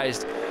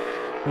surprised.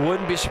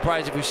 Wouldn't be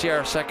surprised if we see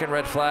our second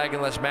red flag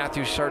unless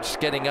Matthew starts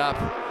getting up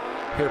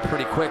here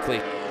pretty quickly.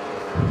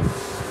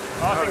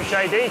 I think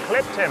JD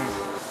clipped him.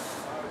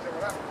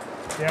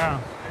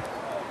 Yeah.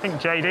 I think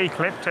JD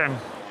clipped him.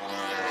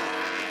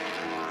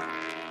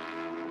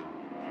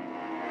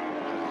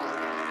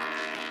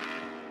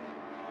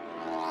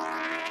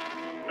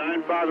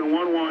 9.5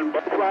 and 1-1.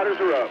 Both riders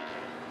are up.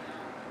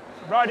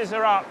 Riders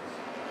are up.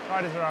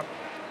 Riders are up.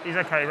 He's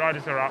okay.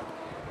 Riders are up.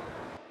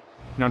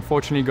 And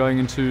unfortunately, going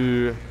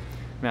into,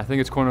 I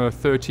think it's corner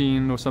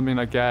 13 or something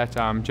like that,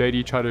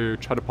 JD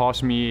tried to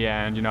pass me,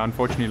 and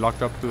unfortunately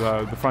locked up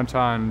the front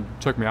tire and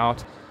took me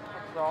out.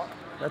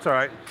 That's all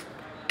right.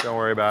 Don't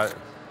worry about it.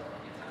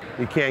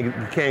 You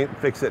can't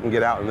fix it and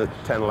get out in the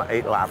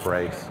 8-lap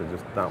race.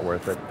 It's just not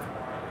worth it.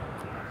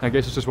 I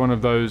guess it's just one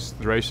of those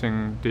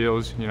racing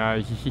deals.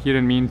 He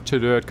didn't mean to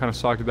do it. Kind of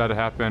sucked that to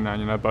happen,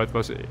 and both of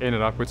us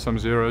ended up with some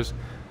zeros.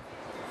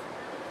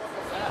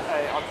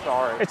 Hey, I'm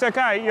sorry. It's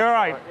okay. You're all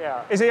right.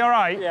 Yeah. Is he all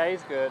right? Yeah,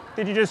 he's good.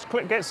 Did you just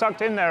get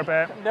sucked in there a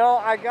bit? No,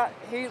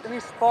 he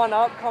spun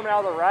up coming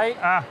out of the right.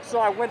 So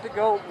I went to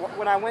go,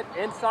 when I went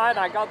inside,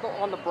 I got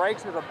on the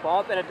brakes with a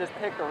bump, and it just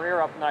picked the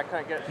rear up, and I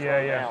couldn't get it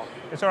slowed down.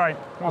 It's all right.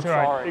 I'm It's all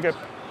right. sorry. You're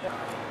good.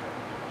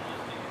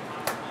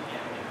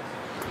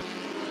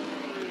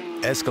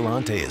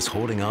 Escalante is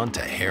holding on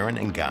to Herrin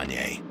and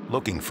Gagne,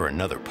 looking for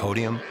another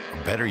podium,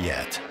 or better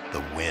yet,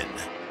 the win.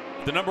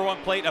 The number 1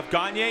 plate of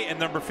Gagne and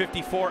number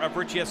 54 of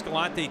Richie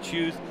Escalante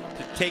choose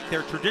to take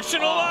their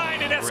traditional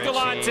line, and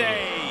Escalante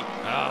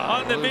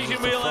on the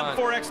Vision Wheel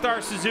M4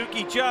 X-Star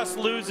Suzuki just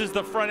loses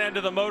the front end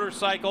of the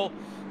motorcycle,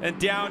 and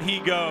down he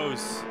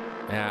goes.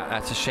 Yeah,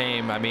 that's a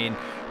shame. I mean,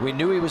 we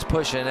knew he was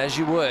pushing, as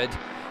you would,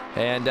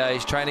 and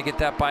he's trying to get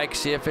that bike,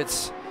 see if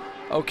it's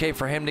okay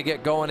for him to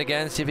get going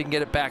again, see if he can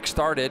get it back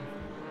started.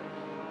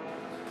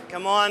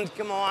 Come on,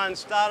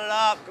 start it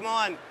up, come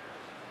on.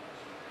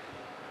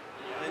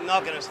 They're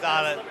not going to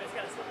start it.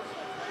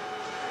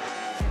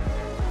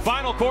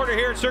 Final quarter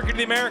here at Circuit of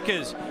the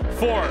Americas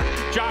for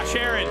Josh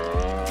Herrin.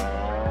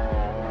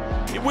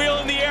 Wheel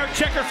in the air,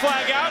 checker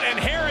flag out, and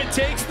Herrin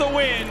takes the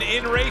win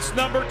in race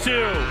number 2.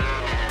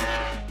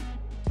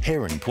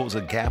 Herrin pulls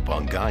a gap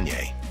on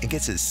Gagne and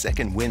gets his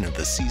 2nd win of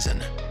the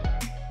season.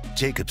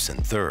 Jacobsen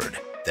 3rd,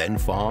 then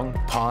Fong,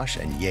 Posh,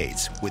 and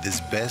Yates with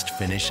his best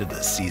finish of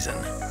the season.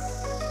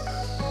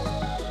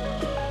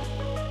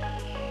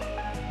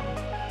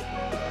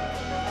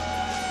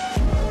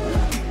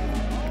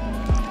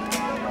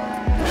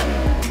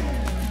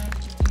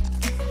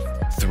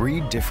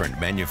 Three different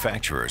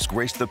manufacturers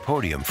graced the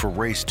podium for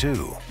race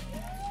 2.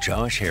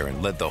 Josh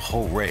Herrin led the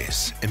whole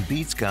race and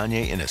beats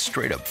Gagne in a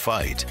straight-up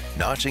fight,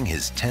 notching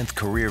his 10th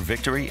career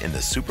victory in the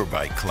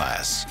Superbike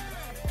class.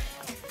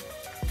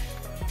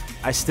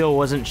 I still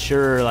wasn't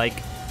sure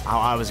how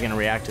I was going to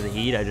react to the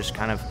heat. I just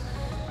kind of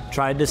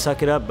tried to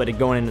suck it up, but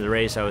going into the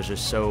race, I was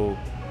just so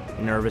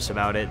nervous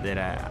about it that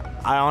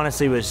I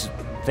honestly was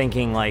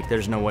thinking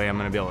there's no way I'm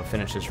going to be able to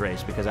finish this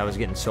race because I was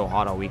getting so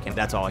hot all weekend.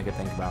 That's all I could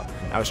think about.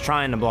 I was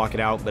trying to block it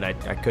out, but I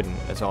couldn't.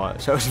 That's all.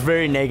 So it was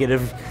very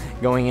negative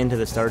going into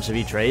the starts of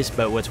each race.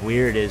 But what's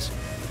weird is,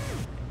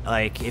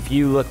 if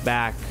you look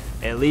back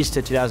at least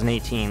to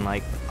 2018,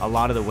 a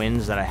lot of the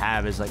wins that I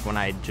have is when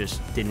I just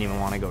didn't even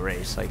want to go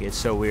race. It's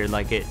so weird.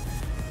 It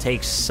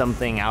takes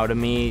something out of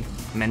me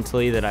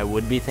mentally that I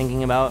would be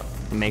thinking about.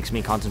 It makes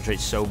me concentrate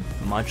so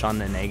much on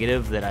the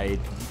negative that I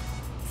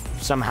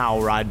somehow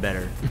ride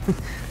better.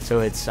 So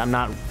I'm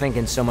not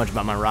thinking so much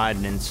about my ride,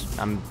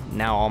 and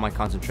now all my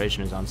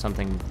concentration is on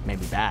something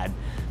maybe bad,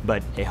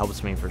 but it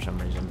helps me for some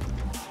reason.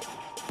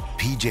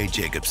 PJ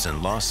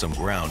Jacobsen lost some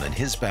ground in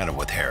his battle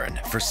with Herrin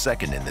for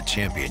 2nd in the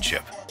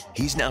championship.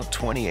 He's now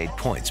 28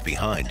 points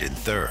behind in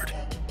 3rd.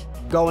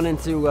 Going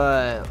into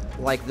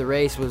the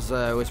race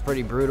was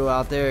pretty brutal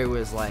out there. It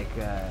was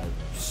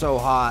so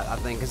hot. I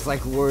think it's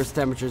the worst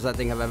temperatures I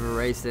think I've ever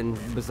raced in,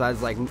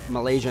 besides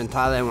Malaysia and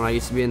Thailand when I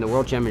used to be in the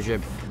World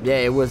Championship. Yeah,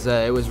 it was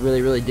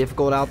really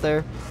difficult out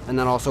there, and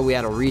then also we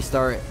had a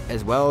restart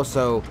as well,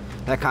 so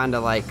that kind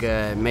of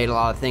made a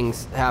lot of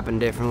things happen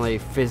differently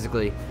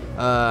physically.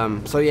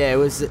 So yeah, it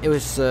was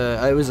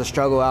a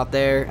struggle out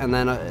there, and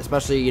then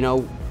especially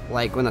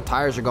when the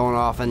tires are going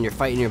off and you're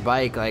fighting your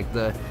bike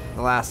the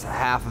last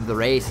half of the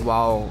race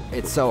while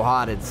it's so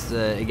hot,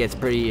 it gets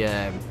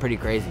pretty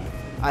crazy.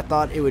 I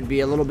thought it would be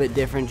a little bit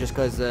different just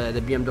because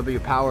the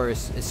BMW power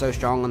is so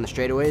strong on the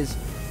straightaways,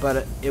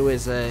 but it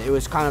was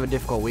kind of a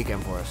difficult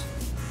weekend for us.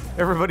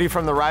 Everybody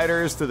from the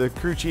riders to the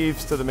crew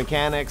chiefs to the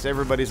mechanics,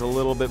 everybody's a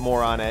little bit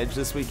more on edge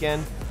this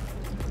weekend.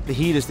 The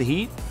heat is the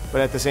heat, but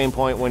at the same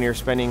point, when you're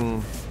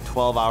spending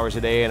 12 hours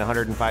a day in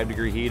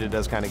 105-degree heat, it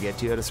does kind of get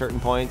to you at a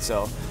certain point.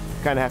 So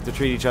you kind of have to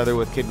treat each other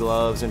with kid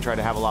gloves and try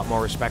to have a lot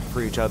more respect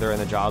for each other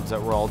and the jobs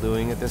that we're all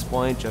doing at this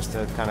point, just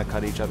to kind of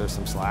cut each other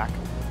some slack.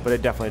 But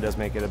it definitely does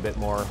make it a bit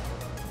more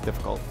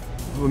difficult.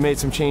 We made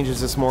some changes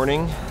this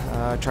morning,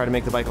 try to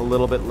make the bike a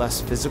little bit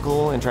less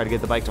physical and try to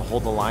get the bike to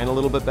hold the line a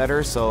little bit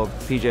better so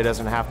PJ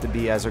doesn't have to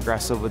be as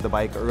aggressive with the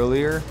bike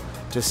earlier,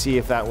 to see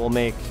if that will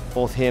make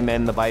both him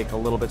and the bike a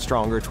little bit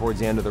stronger towards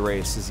the end of the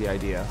race is the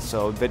idea.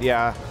 So, but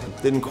yeah,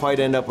 didn't quite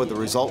end up with the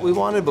result we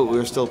wanted, but we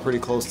were still pretty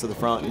close to the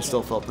front and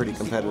still felt pretty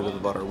competitive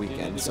about our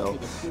weekend. So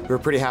we were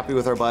pretty happy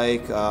with our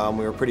bike.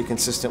 We were pretty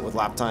consistent with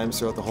lap times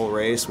throughout the whole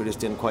race. We just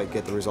didn't quite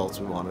get the results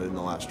we wanted in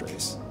the last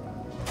race.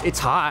 It's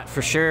hot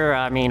for sure.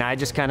 I mean, I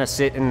just kind of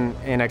sit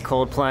in a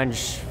cold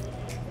plunge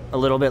a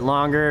little bit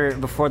longer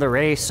before the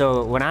race,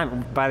 so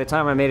by the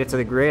time I made it to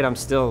the grid, I'm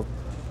still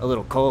a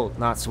little cold,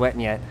 not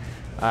sweating yet,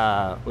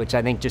 which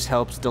I think just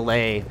helps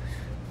delay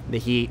the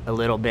heat a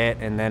little bit.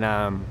 And then,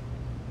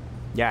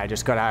 yeah, I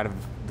just got out of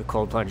the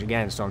cold plunge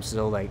again, so I'm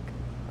still like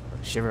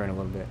shivering a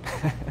little bit.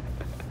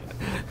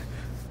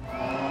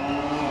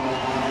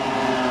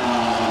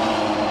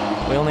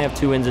 We only have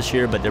 2 wins this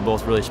year, but they're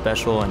both really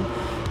special, and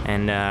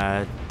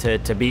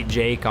to beat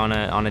Jake on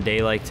a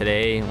day like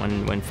today,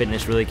 when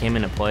fitness really came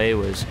into play,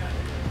 was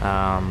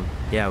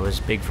yeah, it was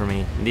big for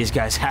me. These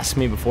guys asked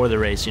me before the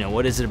race, you know,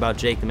 what is it about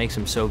Jake that makes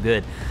him so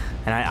good?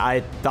 And I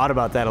thought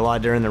about that a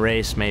lot during the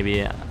race, maybe,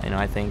 you know,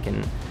 I think,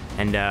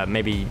 and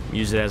maybe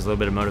use it as a little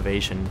bit of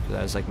motivation, because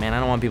I was like, man, I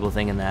don't want people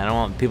thinking that. I don't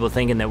want people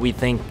thinking that we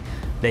think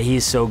that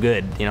he's so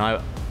good. You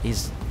know,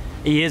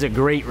 he is a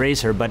great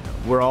racer, but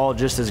we're all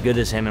just as good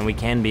as him, and we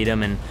can beat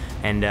him.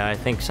 And I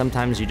think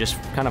sometimes you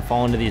just kind of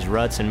fall into these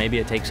ruts, and maybe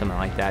it takes something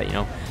like that, you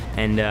know.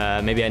 And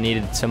maybe I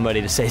needed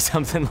somebody to say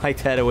something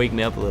like that to wake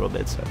me up a little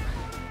bit. So.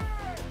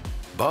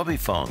 Bobby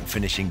Fong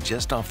finishing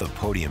just off the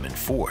podium in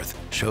 4th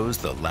shows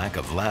the lack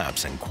of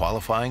laps in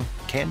qualifying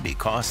can be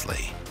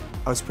costly.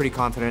 I was pretty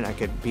confident I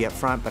could be up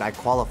front, but I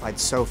qualified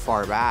so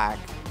far back,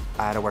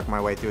 I had to work my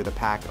way through the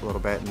pack a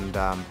little bit,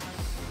 and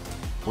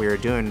we were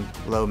doing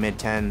low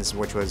mid-10s,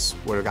 which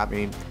would have got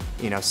me,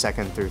 you know,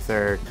 2nd through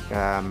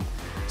 3rd.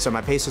 So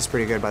my pace was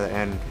pretty good by the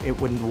end.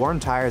 With warm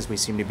tires, we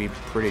seem to be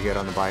pretty good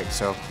on the bike.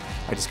 So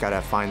I just got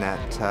to find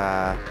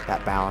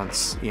that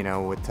balance, you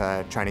know, with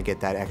trying to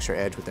get that extra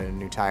edge with a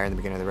new tire in the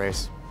beginning of the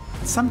race.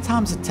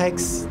 Sometimes it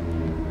takes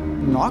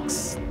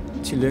knocks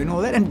to learn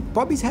all that, and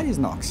Bobby's had his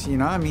knocks, you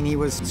know. I mean, he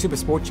was Super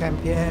Sport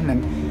champion,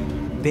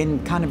 and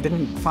then kind of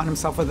didn't find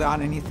himself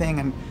without anything.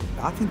 And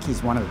I think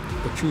he's one of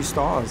the true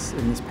stars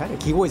in this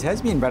paddock. He always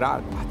has been, but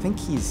I think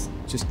he's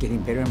just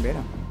getting better and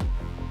better.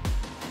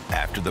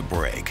 After the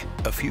break,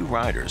 a few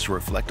riders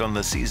reflect on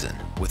the season,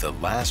 with the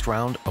last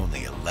round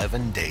only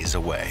 11 days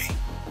away.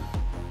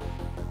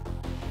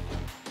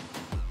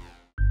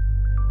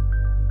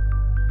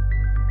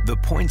 The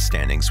point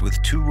standings with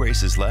 2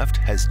 races left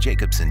has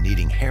Jacobsen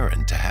needing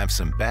Herron to have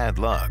some bad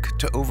luck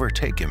to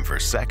overtake him for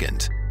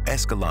 2nd.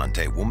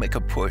 Escalante will make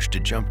a push to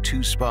jump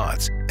 2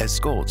 spots, as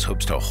Scholz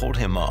hopes to hold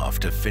him off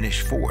to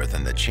finish 4th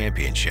in the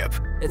championship.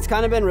 It's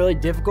kind of been really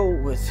difficult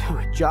with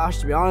Josh,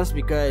 to be honest,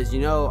 because, you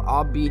know,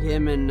 I'll beat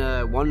him in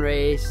one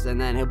race, and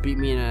then he'll beat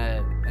me in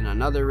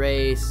another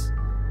race,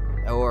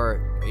 or,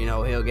 you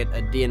know, he'll get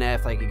a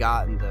DNF like he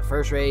got in the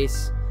first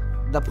race.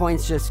 The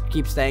points just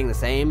keep staying the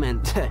same,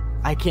 and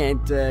I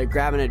can't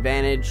grab an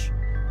advantage,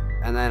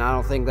 and then I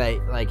don't think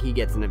that, like, he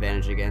gets an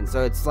advantage again.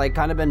 So it's, like,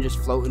 kind of been just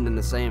floating in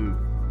the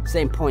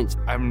same points.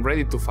 I'm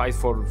ready to fight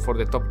for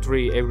the top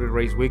 3 every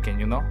race weekend,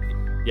 you know?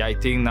 Yeah, I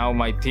think now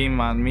my team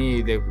and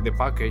me, the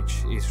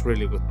package is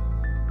really good.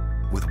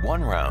 With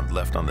 1 round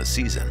left on the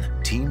season,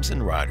 teams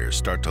and riders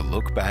start to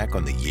look back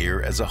on the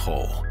year as a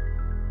whole.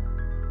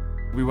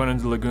 We went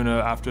into Laguna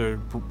after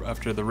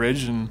the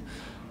Ridge, and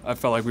I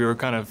felt like we were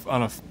kind of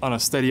on a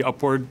steady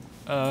upward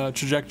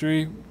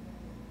trajectory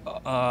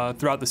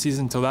throughout the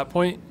season till that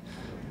point.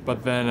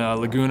 But then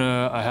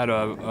Laguna, I had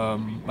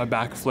my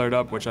back flared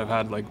up, which I've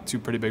had like 2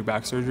 pretty big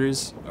back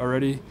surgeries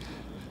already.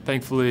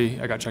 Thankfully,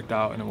 I got checked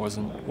out, and it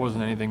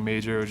wasn't anything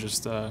major. It was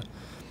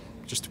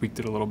just tweaked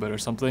it a little bit or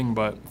something.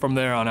 But from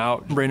there on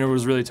out, Brainerd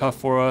was really tough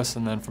for us,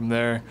 and then from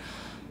there,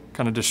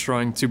 kind of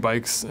destroying 2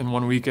 bikes in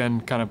one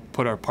weekend, kind of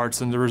put our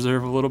parts into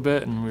reserve a little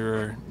bit,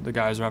 and the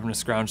guys were having to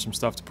scrounge some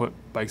stuff to put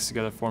bikes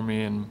together for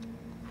me, and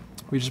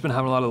we've just been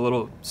having a lot of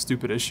little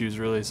stupid issues,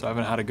 really. So I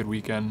haven't had a good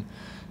weekend,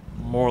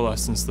 more or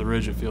less, since the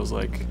Ridge, it feels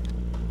like.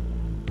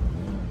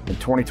 In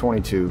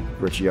 2022,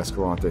 Richie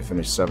Escalante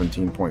finished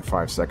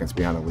 17.5 seconds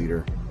behind the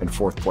leader in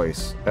 4th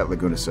place at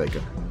Laguna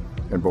Seca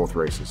in both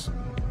races.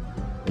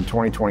 In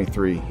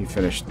 2023, he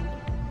finished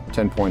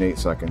 10.8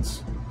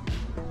 seconds,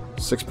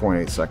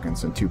 6.8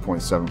 seconds, and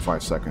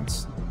 2.75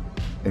 seconds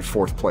in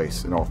 4th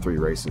place in all 3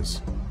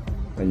 races.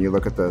 And you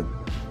look at the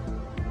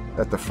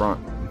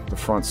front, the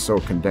front's so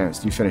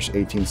condensed. You finish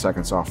 18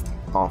 seconds off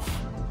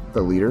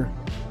the leader,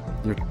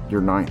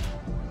 you're 9th.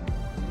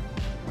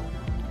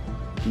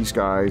 These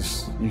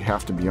guys, you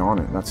have to be on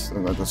it. That's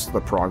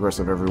the progress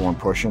of everyone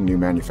pushing, new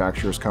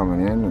manufacturers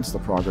coming in. It's the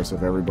progress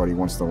of everybody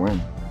wants to win.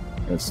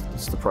 It's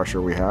the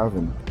pressure we have,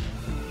 and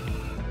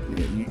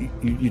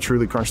you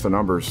truly crunch the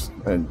numbers.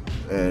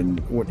 And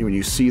when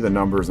you see the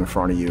numbers in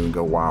front of you and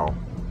go, wow,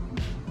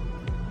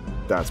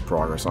 that's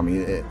progress. I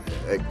mean,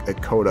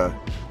 at COTA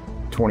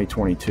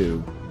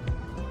 2022,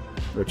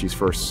 Richie's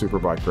first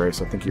Superbike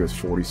race, I think he was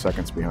 40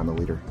 seconds behind the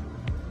leader.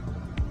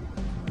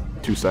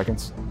 2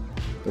 seconds,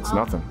 it's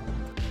nothing.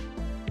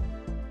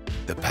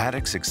 The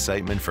paddock's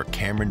excitement for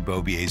Cameron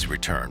Beaubier's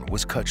return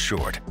was cut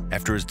short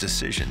after his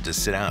decision to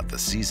sit out the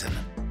season.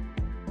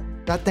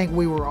 I think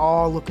we were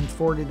all looking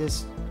forward to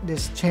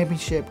this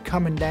championship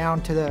coming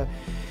down to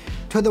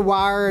the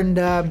wire,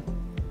 and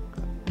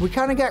we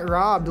kind of got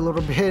robbed a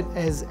little bit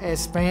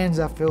as fans,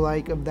 I feel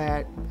like, of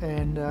that.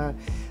 And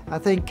I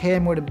think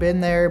Cam would have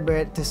been there, but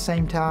at the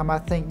same time, I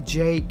think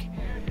Jake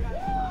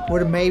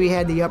would have maybe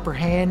had the upper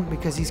hand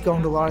because he's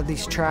going to a lot of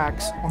these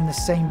tracks on the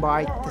same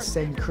bike, the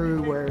same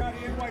crew, where,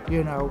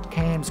 you know,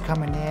 Cam's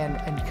coming in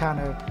and kind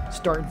of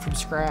starting from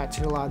scratch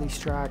at a lot of these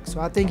tracks. So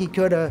I think he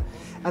could have,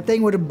 I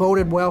think would have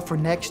boded well for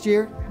next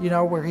year, you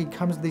know, where he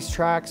comes to these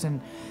tracks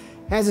and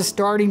has a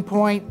starting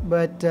point.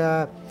 But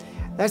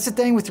that's the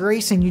thing with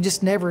racing, you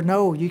just never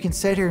know. You can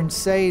sit here and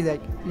say that,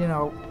 you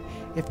know,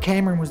 if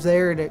Cameron was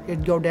there,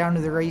 it'd go down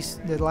to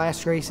the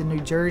last race in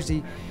New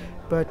Jersey,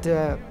 but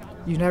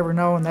you never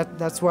know, and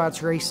that's why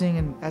it's racing,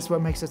 and that's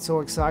what makes it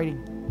so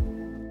exciting.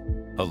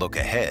 A look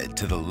ahead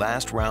to the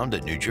last round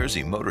at New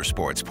Jersey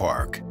Motorsports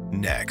Park,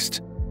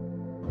 next.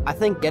 I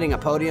think getting a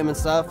podium and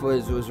stuff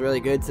was really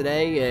good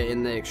today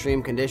in the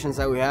extreme conditions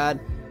that we had.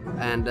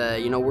 And,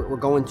 you know, we're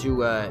going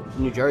to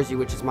New Jersey,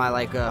 which is my,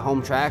 like,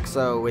 home track,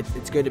 so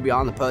it's good to be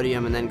on the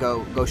podium and then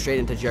go straight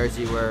into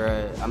Jersey,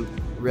 where I'm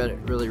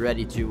really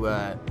ready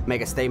to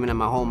make a statement in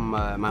my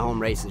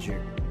home race this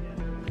year.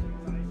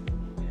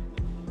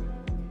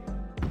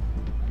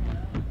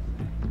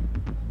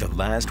 The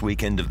last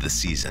weekend of the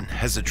season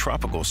has a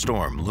tropical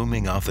storm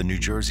looming off the New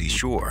Jersey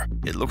shore.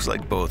 It looks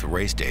like both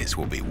race days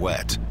will be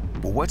wet.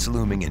 But what's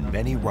looming in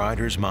many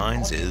riders'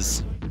 minds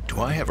is, do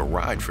I have a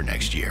ride for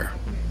next year?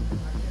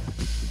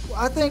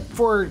 I think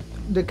for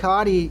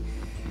Ducati,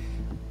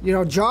 you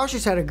know, Josh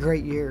has had a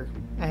great year,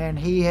 and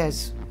he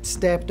has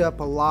stepped up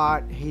a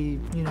lot. He,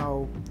 you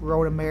know,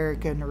 rode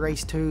America in the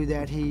race 2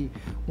 that he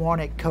won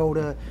at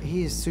COTA.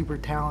 He is super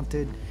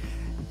talented.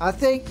 I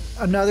think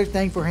another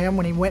thing for him,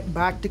 when he went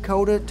back to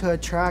COTA to a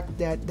track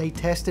that they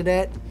tested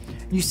at,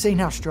 you've seen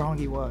how strong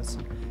he was.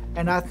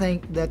 And I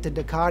think that the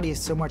Ducati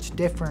is so much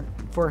different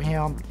for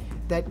him.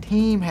 That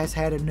team has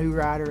had a new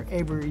rider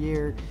every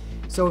year.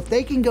 So if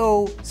they can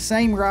go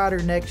same rider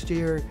next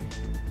year,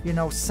 you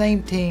know,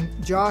 same team,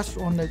 Josh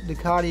on the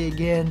Ducati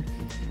again,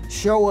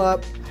 show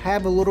up,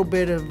 have a little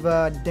bit of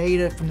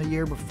data from the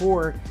year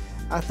before,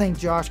 I think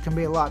Josh can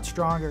be a lot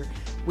stronger.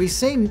 We've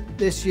seen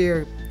this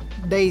year,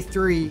 day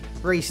 3,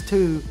 race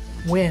 2,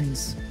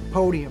 wins,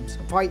 podiums,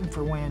 fighting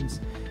for wins.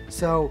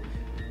 So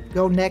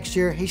go next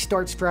year, he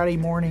starts Friday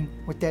morning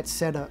with that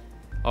setup.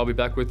 I'll be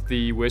back with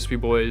the Westby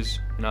boys,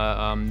 and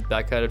I'm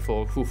back at it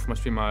for,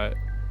 must be my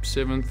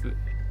 7th,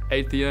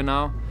 8th year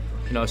now.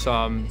 You know, so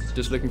I'm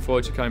just looking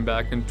forward to coming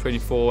back in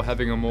 24,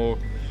 having a more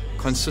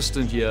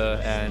consistent year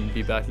and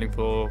be battling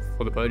for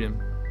the podium.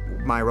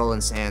 My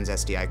Roland Sands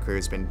SDI crew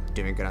has been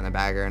doing good on the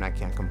bagger, and I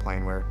can't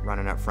complain. We're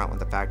running up front with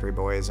the factory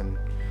boys, and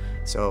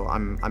so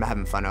I'm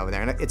having fun over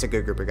there, and it's a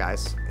good group of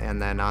guys.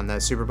 And then on the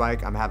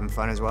Superbike, I'm having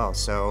fun as well.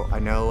 So I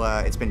know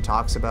it's been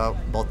talks about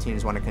both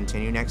teams want to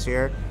continue next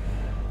year.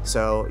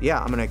 So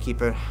yeah, I'm gonna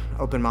keep an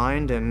open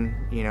mind, and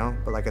you know,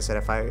 but like I said,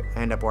 if I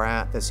end up where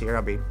I'm at this year,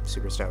 I'll be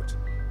super stoked.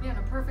 Yeah, in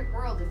a perfect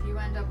world, if you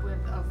end up with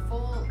a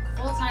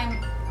full-time...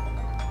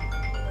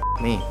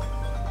 Me.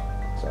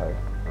 Sorry.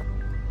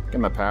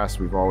 In the past,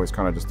 we've always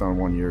kind of just done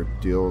one-year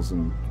deals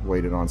and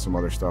waited on some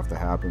other stuff to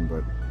happen,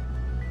 but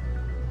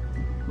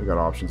we got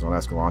options on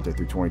Escalante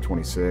through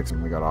 2026,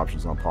 and we got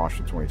options on Posh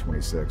through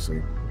 2026.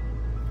 So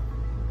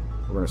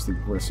we're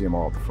gonna see them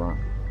all at the front.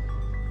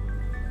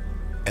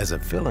 As a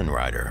fill-in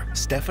rider,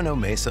 Stefano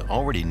Mesa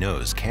already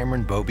knows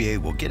Cameron Beaubier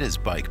will get his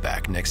bike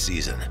back next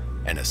season,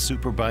 and a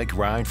Superbike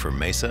ride for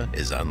Mesa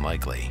is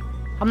unlikely.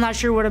 I'm not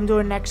sure what I'm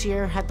doing next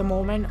year at the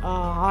moment.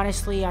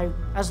 Honestly,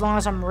 as long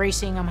as I'm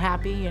racing, I'm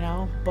happy, you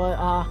know. But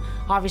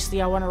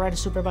obviously, I want to ride a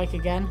Superbike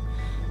again.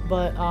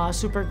 But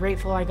super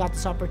grateful I got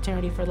this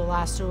opportunity for the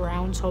last 2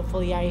 rounds.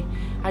 Hopefully,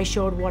 I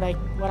showed what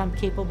I'm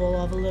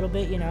capable of a little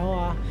bit, you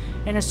know.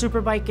 In a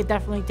Superbike, it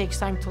definitely takes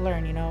time to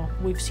learn, you know.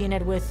 We've seen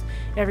it with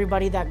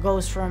everybody that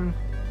goes from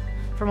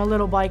a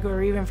little bike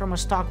or even from a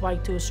stock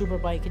bike to a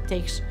Superbike. It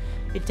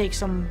takes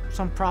some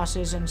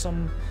process and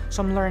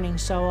some learning.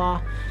 So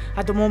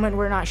at the moment,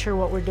 we're not sure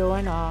what we're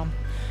doing.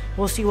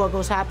 We'll see what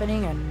goes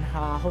happening, and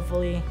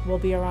hopefully we'll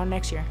be around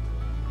next year.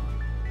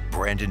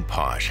 Brandon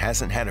Posh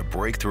hasn't had a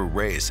breakthrough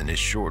race in his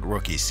short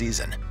rookie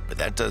season, but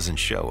that doesn't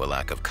show a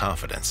lack of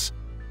confidence.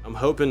 I'm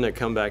hoping to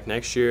come back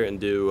next year and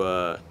do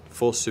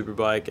full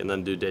Superbike and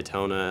then do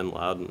Daytona and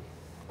Loudon,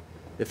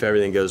 if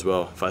everything goes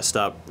well, if I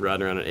stop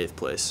riding around in 8th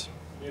place.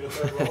 Get a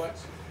third Rolex?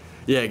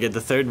 Yeah, get the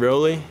 3rd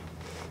Rollie,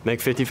 make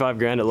 55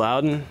 grand at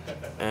Loudon,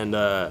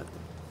 and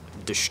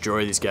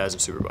destroy these guys in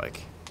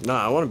Superbike. No,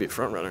 I want to be a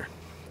front runner.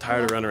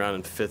 Tired of running around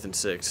in 5th and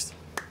 6th.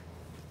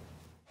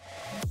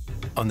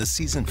 On the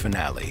season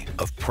finale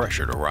of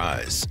Pressure to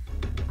Rise.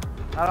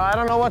 I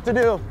don't know what to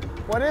do.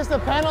 What is the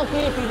penalty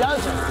if he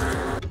doesn't?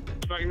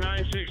 Like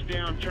 9-6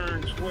 down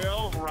turn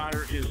 12,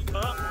 rider is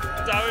up.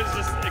 I was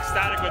just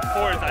ecstatic with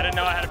 4th. I didn't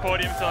know I had a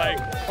podium to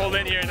like pull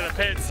in here into the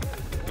pits.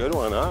 Good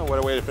one, huh? What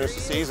a way to finish the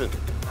season.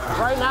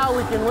 Right now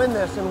we can win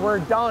this, and we're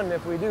done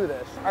if we do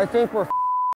this. I think we're